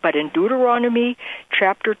 But in Deuteronomy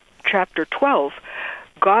chapter 12,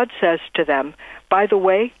 God says to them, by the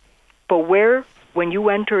way, beware when you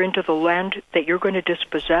enter into the land that you're going to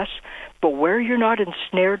dispossess, beware you're not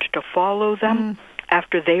ensnared to follow them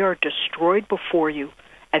after they are destroyed before you,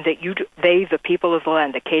 and that they, the people of the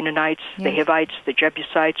land, the Canaanites, the Hivites, the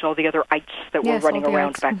Jebusites, all the other ites that were running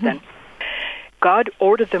around back then, God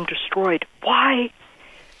ordered them destroyed. Why?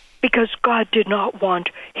 Because God did not want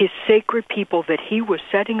his sacred people that he was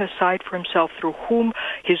setting aside for himself, through whom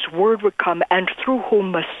his word would come and through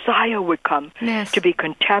whom Messiah would come, to be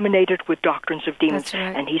contaminated with doctrines of demons. That's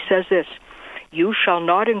right. And he says this, you shall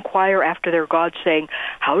not inquire after their gods, saying,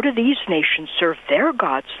 how do these nations serve their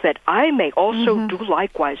gods, that I may also do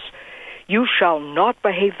likewise? You shall not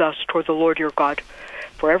behave thus toward the Lord your God,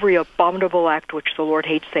 for every abominable act which the Lord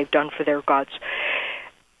hates they've done for their gods.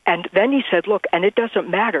 And then he said, look, and it doesn't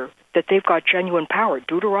matter that they've got genuine power.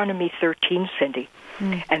 Deuteronomy 13, Cindy.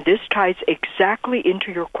 And this ties exactly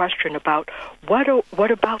into your question about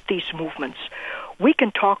what about these movements. We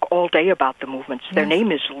can talk all day about the movements. Their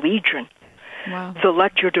name is Legion. Wow. The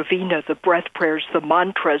Lectio Divina, the breath prayers, the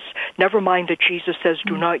mantras. Never mind that Jesus says,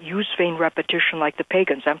 do not use vain repetition like the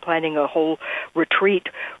pagans. I'm planning a whole retreat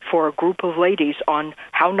for a group of ladies on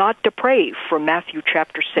how not to pray from Matthew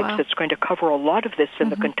chapter 6. Wow. It's going to cover a lot of this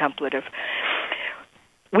in the contemplative.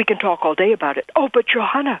 We can talk all day about it. Oh, but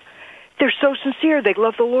Johanna, they're so sincere. They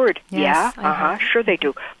love the Lord. Yes, Sure they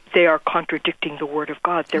do. They are contradicting the Word of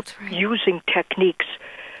God. They're using techniques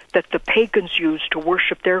that the pagans used to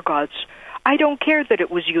worship their gods. I don't care that it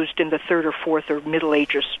was used in the 3rd or 4th or Middle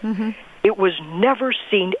Ages. It was never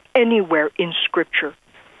seen anywhere in Scripture,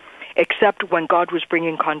 except when God was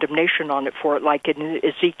bringing condemnation on it for it, like in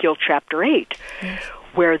Ezekiel chapter 8,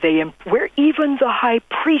 where even the high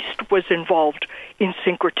priest was involved in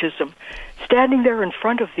syncretism, standing there in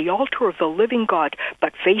front of the altar of the living God,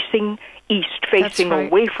 but facing east, facing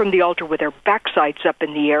away from the altar with their backsides up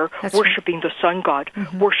in the air, worshiping the sun god,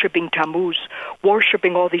 worshiping Tammuz,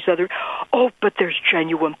 worshiping all these other... Oh, but there's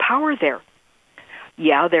genuine power there.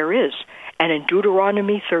 Yeah, there is. And in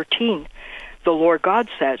Deuteronomy 13, the Lord God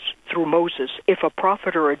says, through Moses, if a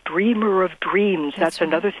prophet or a dreamer of dreams, that's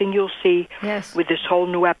another thing you'll see with this whole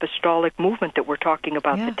new apostolic movement that we're talking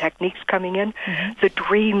about, the techniques coming in, the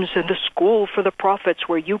dreams and the school for the prophets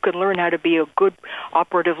where you can learn how to be a good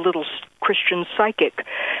operative little Christian psychic.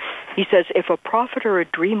 He says, if a prophet or a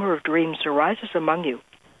dreamer of dreams arises among you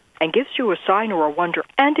and gives you a sign or a wonder,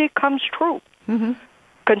 and it comes true,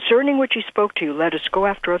 concerning which he spoke to you, let us go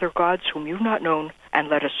after other gods whom you've not known, and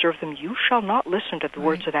let us serve them. You shall not listen to the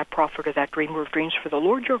words of that prophet or that dreamer of dreams, for the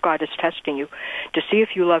Lord your God is testing you to see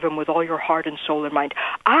if you love him with all your heart and soul and mind.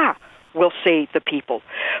 Will say the people.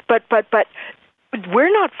 But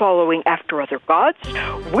we're not following after other gods.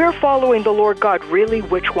 We're following the Lord God. Really,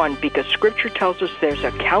 which one? Because Scripture tells us there's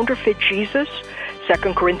a counterfeit Jesus,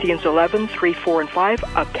 2 Corinthians 11, 3, 4, and 5,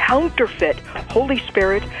 a counterfeit Holy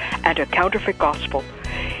Spirit, and a counterfeit gospel.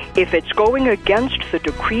 If it's going against the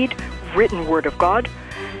decreed written Word of God,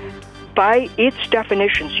 by its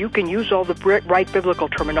definitions, you can use all the right biblical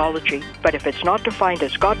terminology, but if it's not defined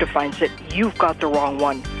as God defines it, you've got the wrong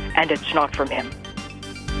one, and it's not from Him.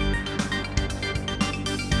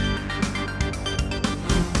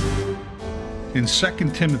 In 2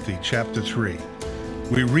 Timothy chapter 3,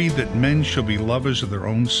 we read that men shall be lovers of their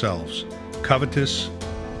own selves, covetous,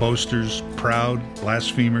 boasters, proud,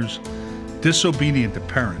 blasphemers, disobedient to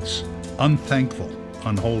parents, unthankful,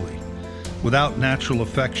 unholy, without natural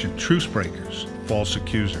affection, truce breakers, false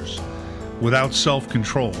accusers, without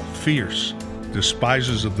self-control, fierce,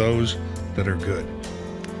 despisers of those that are good,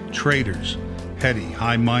 traitors, heady,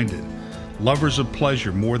 high-minded, lovers of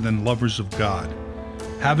pleasure more than lovers of God,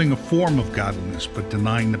 having a form of godliness but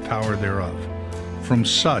denying the power thereof. From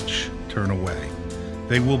such turn away.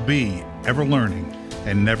 They will be ever learning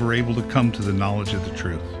and never able to come to the knowledge of the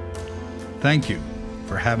truth. Thank you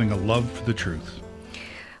for having a love for the truth.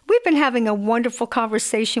 We've been having a wonderful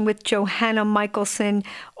conversation with Johanna Michaelsen,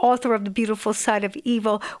 author of The Beautiful Side of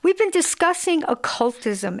Evil. We've been discussing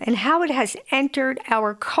occultism and how it has entered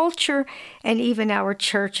our culture and even our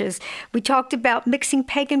churches. We talked about mixing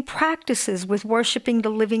pagan practices with worshiping the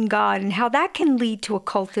living God and how that can lead to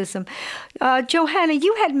occultism. Johanna,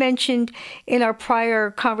 you had mentioned in our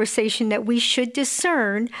prior conversation that we should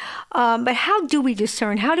discern, but how do we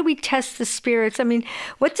discern? How do we test the spirits? I mean,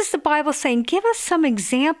 what does the Bible say? And give us some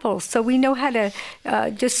examples so we know how to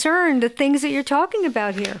discern the things that you're talking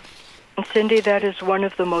about here. Cindy, that is one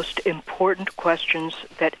of the most important questions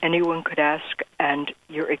that anyone could ask, and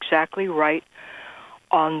you're exactly right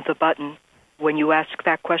on the button when you ask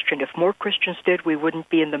that question. If more Christians did, we wouldn't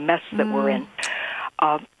be in the mess that we're in.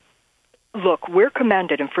 Look, we're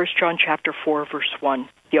commanded in 1 John chapter 4, verse 1.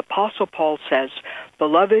 The Apostle Paul says,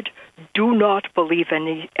 "Beloved, do not believe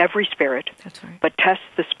every spirit, but test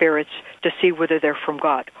the spirits to see whether they're from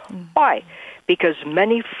God." Why? Because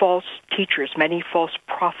many false teachers, many false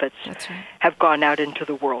prophets have gone out into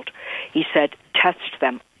the world. He said, test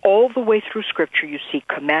them. All the way through Scripture, you see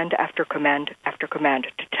command after command after command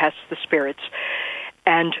to test the spirits.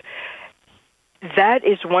 And that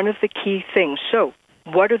is one of the key things. So,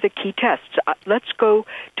 what are the key tests? Let's go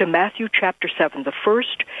to Matthew chapter 7. The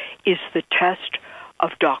first is the test of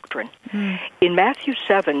doctrine. In Matthew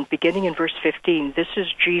 7, beginning in verse 15, this is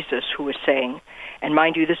Jesus who is saying, and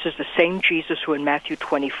mind you, this is the same Jesus who in Matthew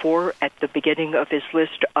 24, at the beginning of his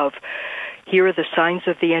list of, here are the signs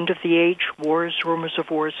of the end of the age, wars, rumors of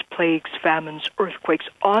wars, plagues, famines, earthquakes,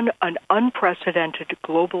 on an unprecedented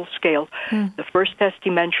global scale. The first test he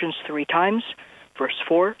mentions 3 times, verse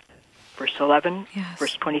 4, verse 11,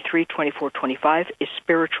 verse 23, 24, 25, is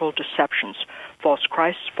spiritual deceptions. False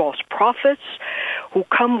Christs, false prophets who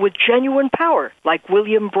come with genuine power, like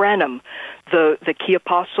William Branham, the key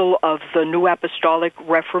apostle of the New Apostolic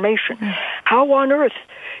Reformation. How on earth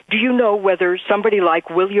do you know whether somebody like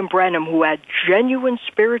William Branham, who had genuine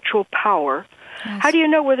spiritual power, how do you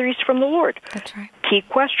know whether he's from the Lord? That's right. Key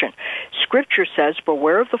question. Scripture says,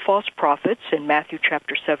 beware of the false prophets, in Matthew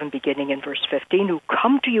chapter 7, beginning in verse 15, who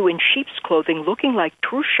come to you in sheep's clothing, looking like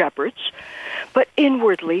true shepherds, but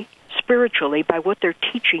inwardly, spiritually, by what they're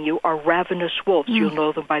teaching you, are ravenous wolves. You'll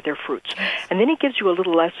know them by their fruits. And then he gives you a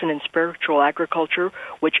little lesson in spiritual agriculture,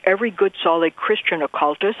 which every good, solid Christian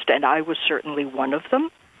occultist, and I was certainly one of them,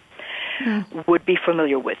 would be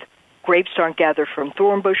familiar with. Grapes aren't gathered from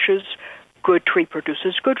thorn bushes. Good tree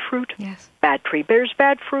produces good fruit. Bad tree bears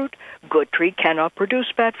bad fruit. Good tree cannot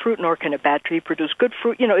produce bad fruit, nor can a bad tree produce good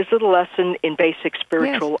fruit. You know, it's a little lesson in basic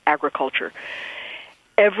spiritual agriculture.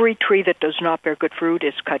 Every tree that does not bear good fruit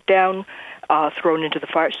is cut down, thrown into the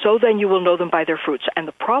fire. So then you will know them by their fruits. And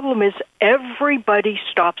the problem is everybody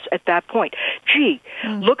stops at that point. Gee,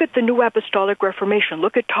 look at the New Apostolic Reformation.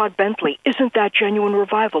 Look at Todd Bentley. Isn't that genuine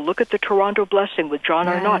revival? Look at the Toronto Blessing with John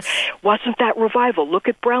Arnott. Wasn't that revival? Look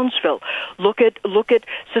at Brownsville. Look at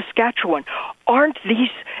Saskatchewan. Aren't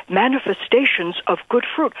these manifestations of good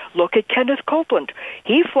fruit? Look at Kenneth Copeland.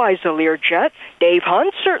 He flies a Learjet. Dave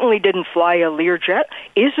Hunt certainly didn't fly a Learjet.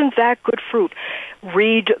 Isn't that good fruit?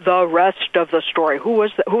 Read the rest of the story. Who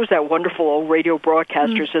was that wonderful old radio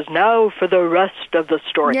broadcaster says, now for the rest of the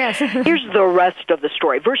story. Here's the rest of the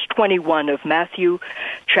story. Verse 21 of Matthew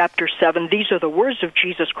chapter 7. These are the words of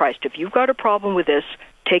Jesus Christ. If you've got a problem with this,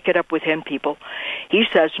 take it up with him, people. He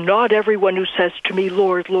says, not everyone who says to me,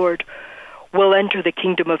 Lord, Lord, will enter the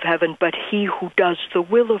kingdom of heaven, but he who does the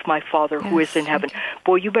will of my Father who is in heaven.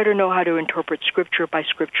 Boy, you better know how to interpret Scripture by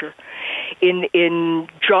Scripture. In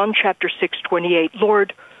John chapter 6:28,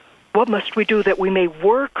 Lord, what must we do that we may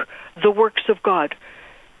work the works of God?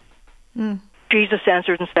 Jesus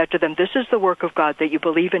answered and said to them, this is the work of God, that you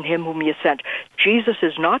believe in him whom he has sent. Jesus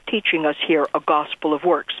is not teaching us here a gospel of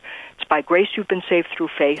works. It's by grace you've been saved through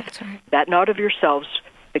faith, that not of yourselves,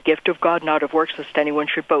 the gift of God, not of works, lest anyone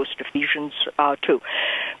should boast, Ephesians 2.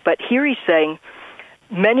 But here he's saying,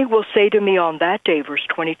 many will say to me on that day, verse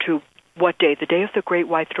 22, what day? The day of the great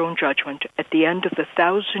white throne judgment, at the end of the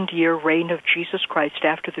 1,000-year reign of Jesus Christ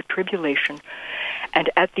after the tribulation. And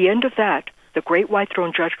at the end of that, the great white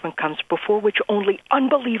throne judgment comes, before which only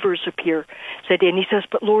unbelievers appear. And he says,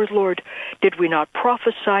 but Lord, Lord, did we not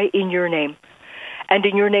prophesy in your name? And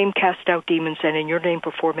in your name cast out demons, and in your name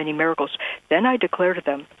perform many miracles. Then I declare to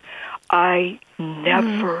them, I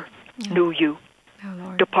never knew you.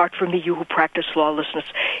 Depart from me, you who practice lawlessness.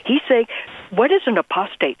 He's saying, what is an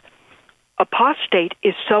apostate? Apostate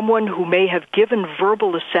is someone who may have given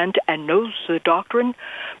verbal assent and knows the doctrine,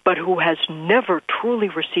 but who has never truly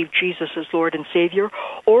received Jesus as Lord and Savior,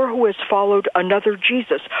 or who has followed another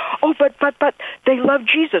Jesus. Oh, but they love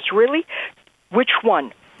Jesus, really? Which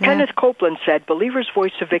one? Kenneth Copeland said, Believer's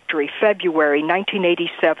Voice of Victory, February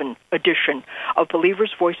 1987 edition of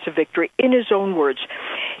Believer's Voice of Victory, in his own words.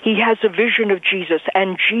 He has a vision of Jesus,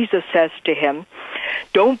 and Jesus says to him,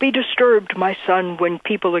 don't be disturbed, my son, when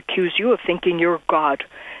people accuse you of thinking you're God.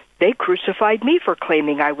 They crucified me for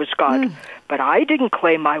claiming I was God, but I didn't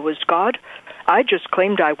claim I was God. I just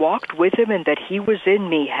claimed I walked with him and that he was in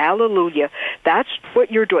me. Hallelujah. That's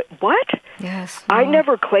what you're doing. What? Yes. I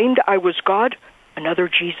never claimed I was God. Another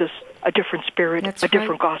Jesus, a different spirit,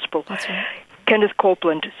 different gospel. That's right. Kenneth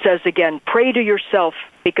Copeland says again, pray to yourself,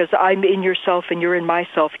 because I'm in yourself and you're in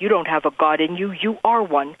myself. You don't have a God in you. You are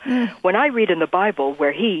one. When I read in the Bible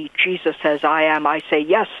where Jesus says, I am, I say,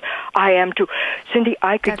 yes, I am too. Cindy,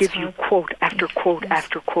 I could give you quote after quote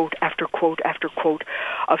after quote after quote after quote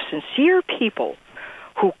of sincere people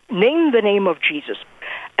who name the name of Jesus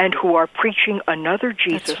and who are preaching another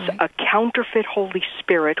Jesus, a counterfeit Holy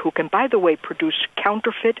Spirit, who can, by the way, produce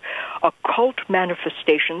counterfeit occult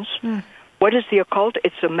manifestations. What is the occult?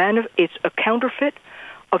 It's a counterfeit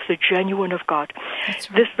of the genuine of God.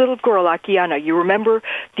 This little girl, Akiana, you remember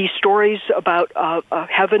these stories about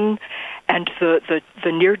heaven and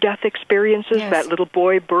the near-death experiences, that little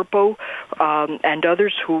boy, Burpo, and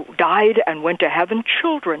others who died and went to heaven,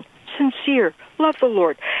 children, sincere, love the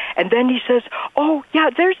Lord. And then he says, oh, yeah,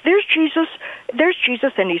 there's Jesus. There's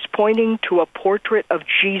Jesus, and he's pointing to a portrait of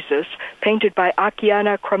Jesus painted by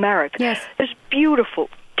Akiana Kramaric. Yes. This beautiful,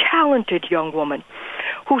 talented young woman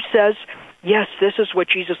who says, yes, this is what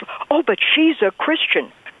Jesus... Oh, but she's a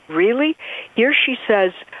Christian. Really? Here she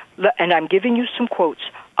says, and I'm giving you some quotes,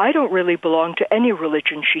 I don't really belong to any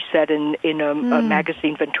religion, she said in a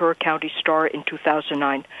magazine, Ventura County Star, in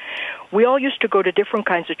 2009. We all used to go to different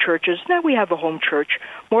kinds of churches. Now we have a home church,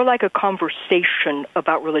 more like a conversation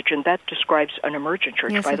about religion. That describes an emergent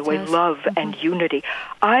church, by the way, love and unity.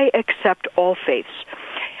 I accept all faiths.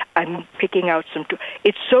 I'm picking out some...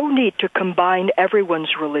 It's so neat to combine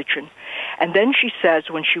everyone's religion. And then she says,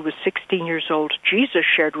 when she was 16 years old, Jesus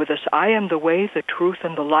shared with us, I am the way, the truth,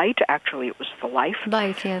 and the light. Actually, it was the life.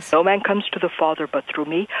 Life, yes. No man comes to the Father but through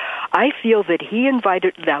me. I feel that he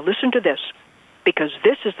invited... Now, listen to this, because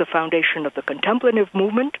this is the foundation of the contemplative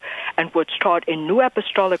movement and what's taught in New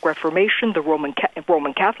Apostolic Reformation, the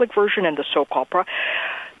Roman Catholic version, and the so-called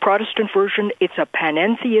Protestant version. It's a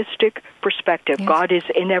panentheistic perspective. Yes. God is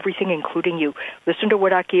in everything, including you. Listen to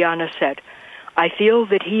what Akiana said. I feel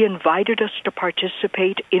that he invited us to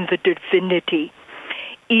participate in the divinity.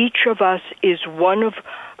 Each of us is one of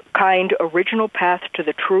kind, original path to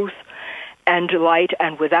the truth and light,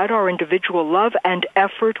 and without our individual love and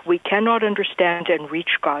effort, we cannot understand and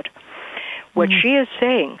reach God. What she is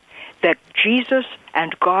saying, that Jesus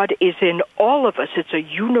and God is in all of us. It's a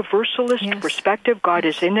universalist perspective. God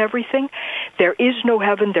is in everything. There is no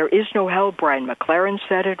heaven. There is no hell. Brian McLaren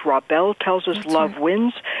said it. Rob Bell tells us love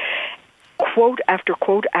wins. Quote after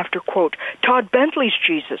quote after quote. Todd Bentley's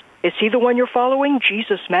Jesus. Is he the one you're following?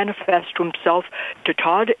 Jesus manifests himself to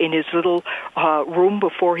Todd in his little room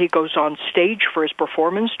before he goes on stage for his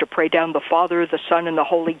performance to pray down the Father, the Son, and the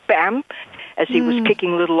Holy Bam, as he was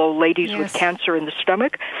kicking little old ladies with cancer in the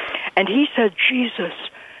stomach. And he said Jesus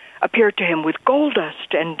appeared to him with gold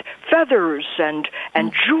dust and feathers and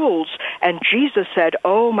jewels. And Jesus said,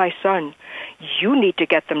 oh, my son, you need to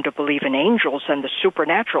get them to believe in angels and the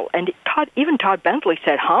supernatural. And even Todd Bentley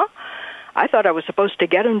said, huh? I thought I was supposed to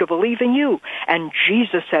get them to believe in you. And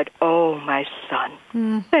Jesus said, oh, my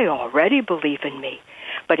son, they already believe in me.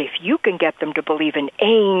 But if you can get them to believe in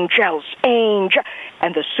angels, and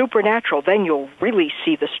the supernatural, then you'll really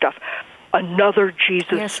see the stuff. Another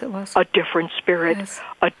Jesus, a different spirit,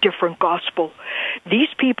 a different gospel. These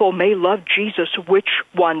people may love Jesus. Which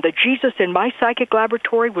one? The Jesus in my psychic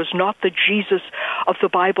laboratory was not the Jesus of the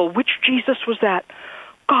Bible. Which Jesus was that?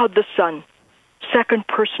 God the Son, second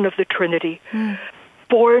person of the Trinity,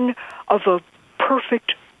 born of a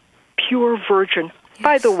perfect, pure virgin.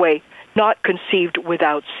 By the way, not conceived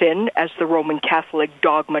without sin, as the Roman Catholic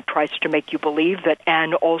dogma tries to make you believe, that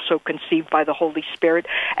Anne also conceived by the Holy Spirit,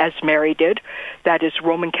 as Mary did. That is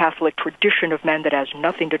Roman Catholic tradition of man that has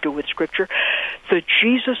nothing to do with Scripture. The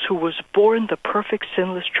Jesus who was born the perfect,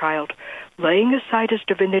 sinless child, laying aside his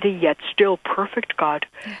divinity, yet still perfect God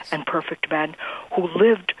and perfect man, who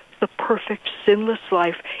lived the perfect, sinless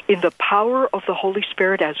life in the power of the Holy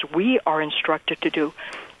Spirit, as we are instructed to do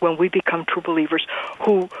when we become true believers,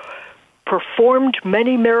 who performed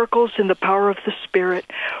many miracles in the power of the Spirit,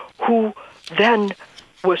 who then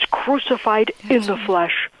was crucified in the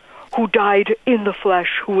flesh, who died in the flesh,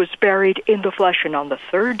 who was buried in the flesh, and on the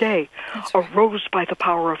third day arose by the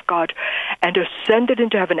power of God and ascended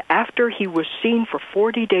into heaven after he was seen for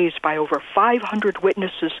 40 days by over 500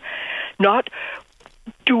 witnesses, not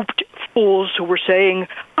duped fools who were saying,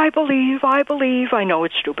 I believe, I know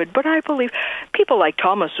it's stupid, but I believe. People like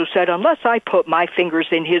Thomas, who said, unless I put my fingers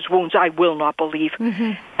in his wounds, I will not believe.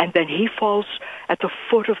 And then he falls at the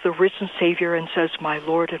foot of the risen Savior and says, my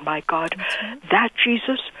Lord and my God. That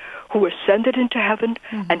Jesus who ascended into heaven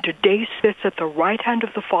and today sits at the right hand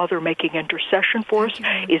of the Father making intercession for us,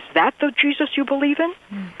 is that the Jesus you believe in?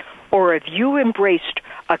 Or have you embraced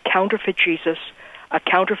a counterfeit Jesus, a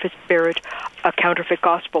counterfeit spirit, a counterfeit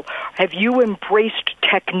gospel? Have you embraced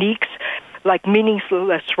techniques like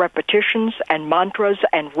meaningless repetitions and mantras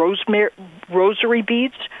and rosary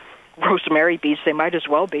beads? Rosemary beads, they might as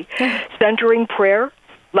well be. Centering prayer,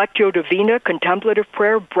 Lectio Divina, contemplative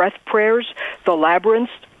prayer, breath prayers, the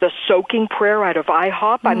labyrinths, the soaking prayer out of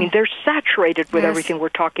IHOP. I mean, they're saturated with everything we're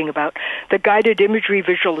talking about. The guided imagery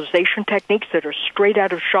visualization techniques that are straight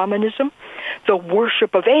out of shamanism. The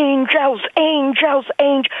worship of angels,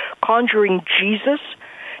 conjuring Jesus,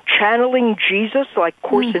 channeling Jesus like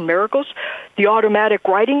Course in Miracles. The automatic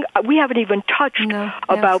writing. We haven't even touched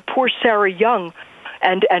about poor Sarah Young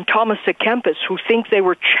and Thomas à Kempis, who think they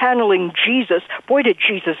were channeling Jesus. Boy, did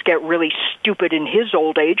Jesus get really stupid in his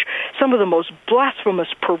old age. Some of the most blasphemous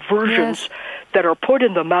perversions that are put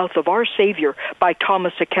in the mouth of our Savior by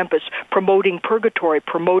Thomas à Kempis, promoting purgatory,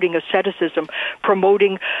 promoting asceticism,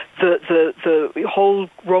 promoting the whole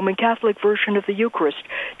Roman Catholic version of the Eucharist.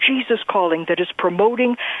 Jesus calling that is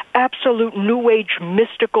promoting absolute New Age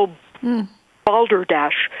mystical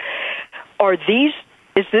balderdash.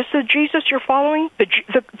 Is this the Jesus you're following?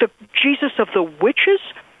 The Jesus of the witches?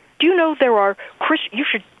 Do you know there are you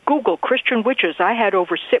should Google Christian witches. I had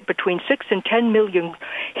between 6 and 10 million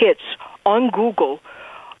hits on Google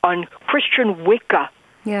on Christian Wicca.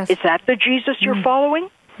 Yes. Is that the Jesus you're following?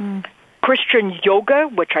 Christian yoga,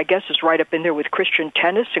 which I guess is right up in there with Christian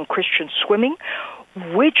tennis and Christian swimming.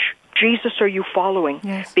 Which Jesus are you following?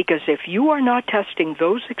 Yes. Because if you are not testing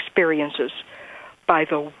those experiences by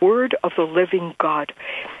the word of the living God,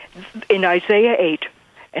 in Isaiah 8,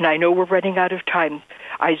 and I know we're running out of time,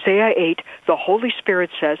 Isaiah 8, the Holy Spirit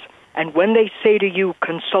says, and when they say to you,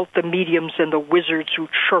 consult the mediums and the wizards who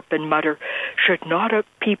chirp and mutter, should not a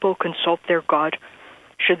people consult their God?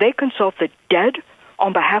 Should they consult the dead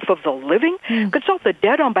on behalf of the living? Consult the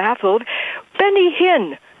dead on behalf of the living? Benny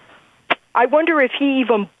Hinn, I wonder if he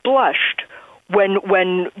even blushed when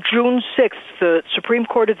June 6th, the Supreme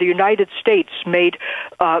Court of the United States made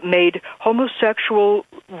homosexual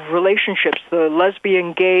relationships, the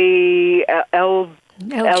lesbian, gay,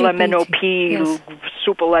 LMNOP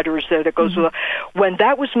super letters there that goes with when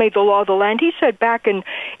that was made the law of the land. He said back in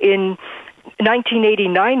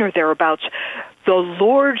 1989 or thereabouts, the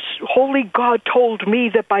Lord's holy God told me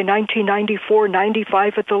that by 1994,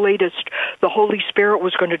 95 at the latest, the Holy Spirit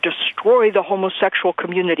was going to destroy the homosexual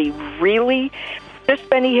community. Really? This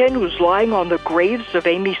Benny Hinn, who's lying on the graves of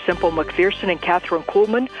Amy Semple McPherson and Catherine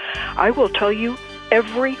Kuhlman, I will tell you,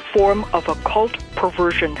 every form of occult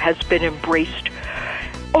perversion has been embraced.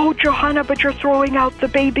 Oh, Johanna, but you're throwing out the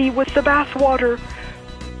baby with the bathwater.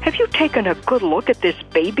 Have you taken a good look at this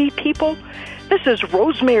baby, people? This is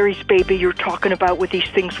Rosemary's baby you're talking about with these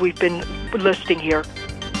things we've been listing here.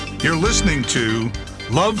 You're listening to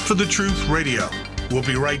Love for the Truth Radio. We'll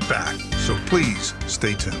be right back, so please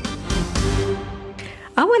stay tuned.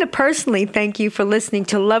 I want to personally thank you for listening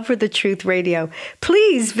to Love for the Truth Radio.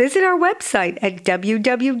 Please visit our website at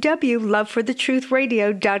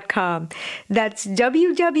www.loveforthetruthradio.com. That's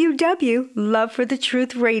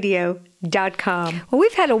www.loveforthetruthradio.com. Well,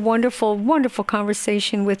 we've had a wonderful, wonderful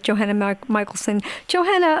conversation with Johanna Michaelsen.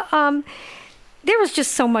 Johanna, there was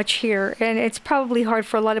just so much here, and it's probably hard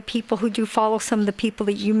for a lot of people who do follow some of the people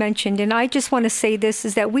that you mentioned. And I just want to say this,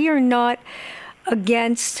 is that we are not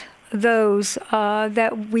against those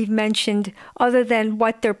that we've mentioned other than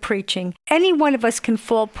what they're preaching. Any one of us can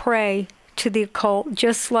fall prey to the occult,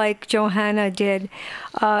 just like Johanna did.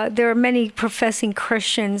 There are many professing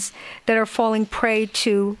Christians that are falling prey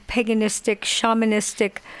to paganistic,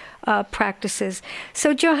 shamanistic practices.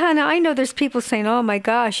 So, Johanna, I know there's people saying, oh my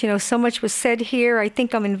gosh, so much was said here. I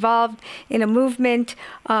think I'm involved in a movement.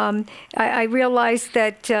 I realize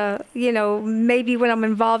that, maybe what I'm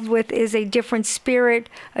involved with is a different spirit,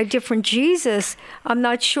 a different Jesus. I'm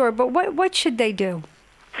not sure. But what should they do?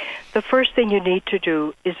 The first thing you need to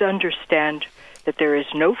do is understand that there is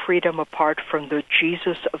no freedom apart from the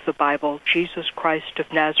Jesus of the Bible, Jesus Christ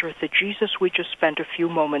of Nazareth, the Jesus we just spent a few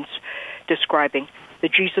moments describing, the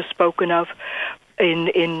Jesus spoken of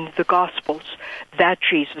in the Gospels, that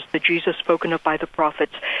Jesus, the Jesus spoken of by the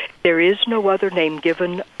prophets. There is no other name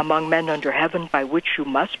given among men under heaven by which you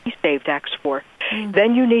must be saved, Acts 4.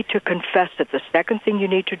 Then you need to confess it. The second thing you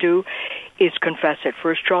need to do is confess it.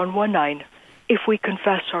 1 John 1:9. If we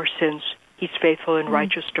confess our sins, He's faithful and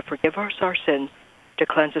righteous to forgive us our sins, to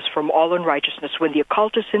cleanse us from all unrighteousness. When the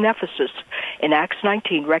occultists in Ephesus, in Acts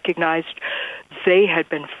 19, recognized they had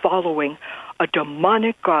been following a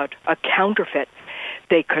demonic god, a counterfeit,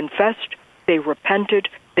 they confessed, they repented,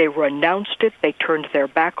 they renounced it, they turned their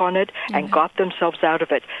back on it, and got themselves out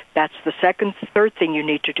of it. That's the third thing you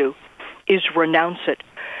need to do, is renounce it.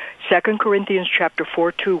 2 Corinthians chapter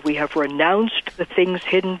 4:2, we have renounced the things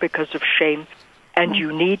hidden because of shame, and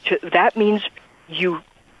you need to, that means you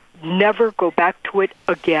never go back to it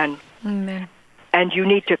again. Amen. And you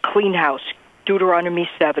need to clean house. Deuteronomy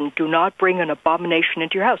 7, do not bring an abomination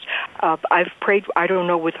into your house. I've prayed, I don't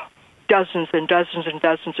know, with dozens and dozens and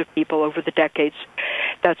dozens of people over the decades.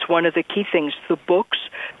 That's one of the key things. The books,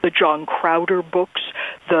 the John Crowder books,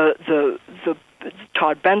 the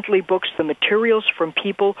Todd Bentley books, the materials from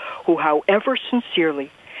people who, however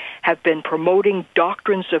sincerely, have been promoting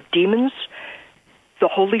doctrines of demons, The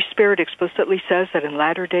Holy Spirit explicitly says that in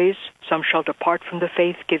latter days some shall depart from the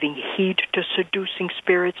faith, giving heed to seducing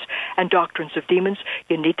spirits and doctrines of demons.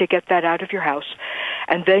 You need to get that out of your house.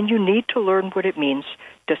 And then you need to learn what it means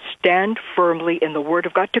to stand firmly in the Word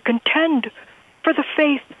of God, to contend for the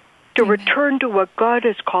faith, to return to what God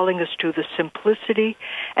is calling us to, the simplicity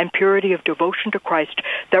and purity of devotion to Christ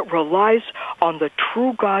that relies on the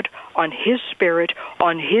true God, on His Spirit,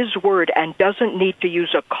 on His Word, and doesn't need to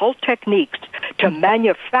use occult techniques to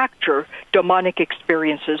manufacture demonic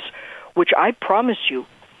experiences, which I promise you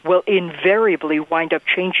will invariably wind up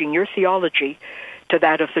changing your theology to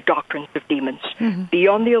that of the doctrines of demons. Be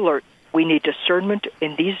on the alert. We need discernment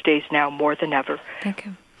in these days now more than ever. Thank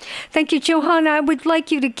you. Thank you, Johanna. I would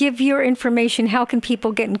like you to give your information. How can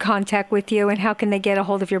people get in contact with you, and how can they get a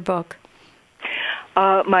hold of your book?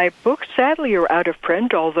 My books, sadly, are out of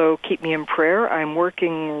print, although keep me in prayer. I'm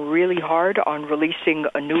working really hard on releasing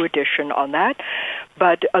a new edition on that.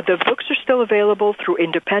 But the books are still available through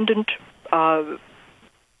independent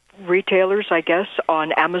retailers, I guess,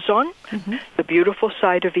 on Amazon, The Beautiful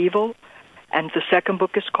Side of Evil. And the second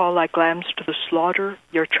book is called Like Lambs to the Slaughter,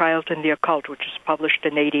 Your Child in the Occult, which is published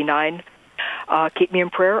in '89. Keep me in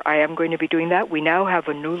prayer. I am going to be doing that. We now have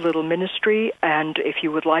a new little ministry, and if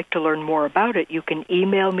you would like to learn more about it, you can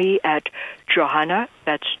email me at Johanna,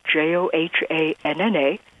 that's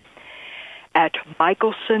Johanna, at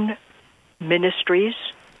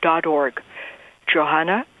michaelsenministries.org.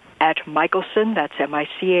 Johanna at Michaelsen, that's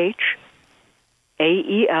Michaelsen,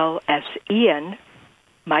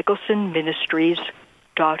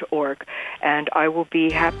 michaelsenministries.org. And I will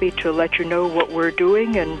be happy to let you know what we're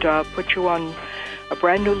doing and put you on a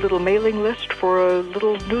brand new little mailing list for a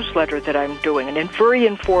little newsletter that I'm doing. A very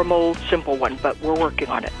informal, simple one, but we're working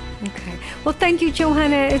on it. Okay. Well, thank you,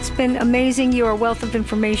 Johanna. It's been amazing. You're a wealth of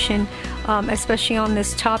information, especially on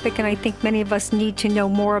this topic, and I think many of us need to know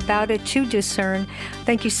more about it to discern.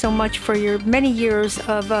 Thank you so much for your many years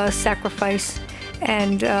of sacrifice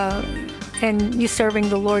and you serving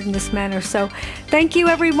the Lord in this manner. So thank you,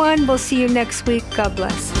 everyone. We'll see you next week. God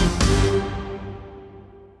bless.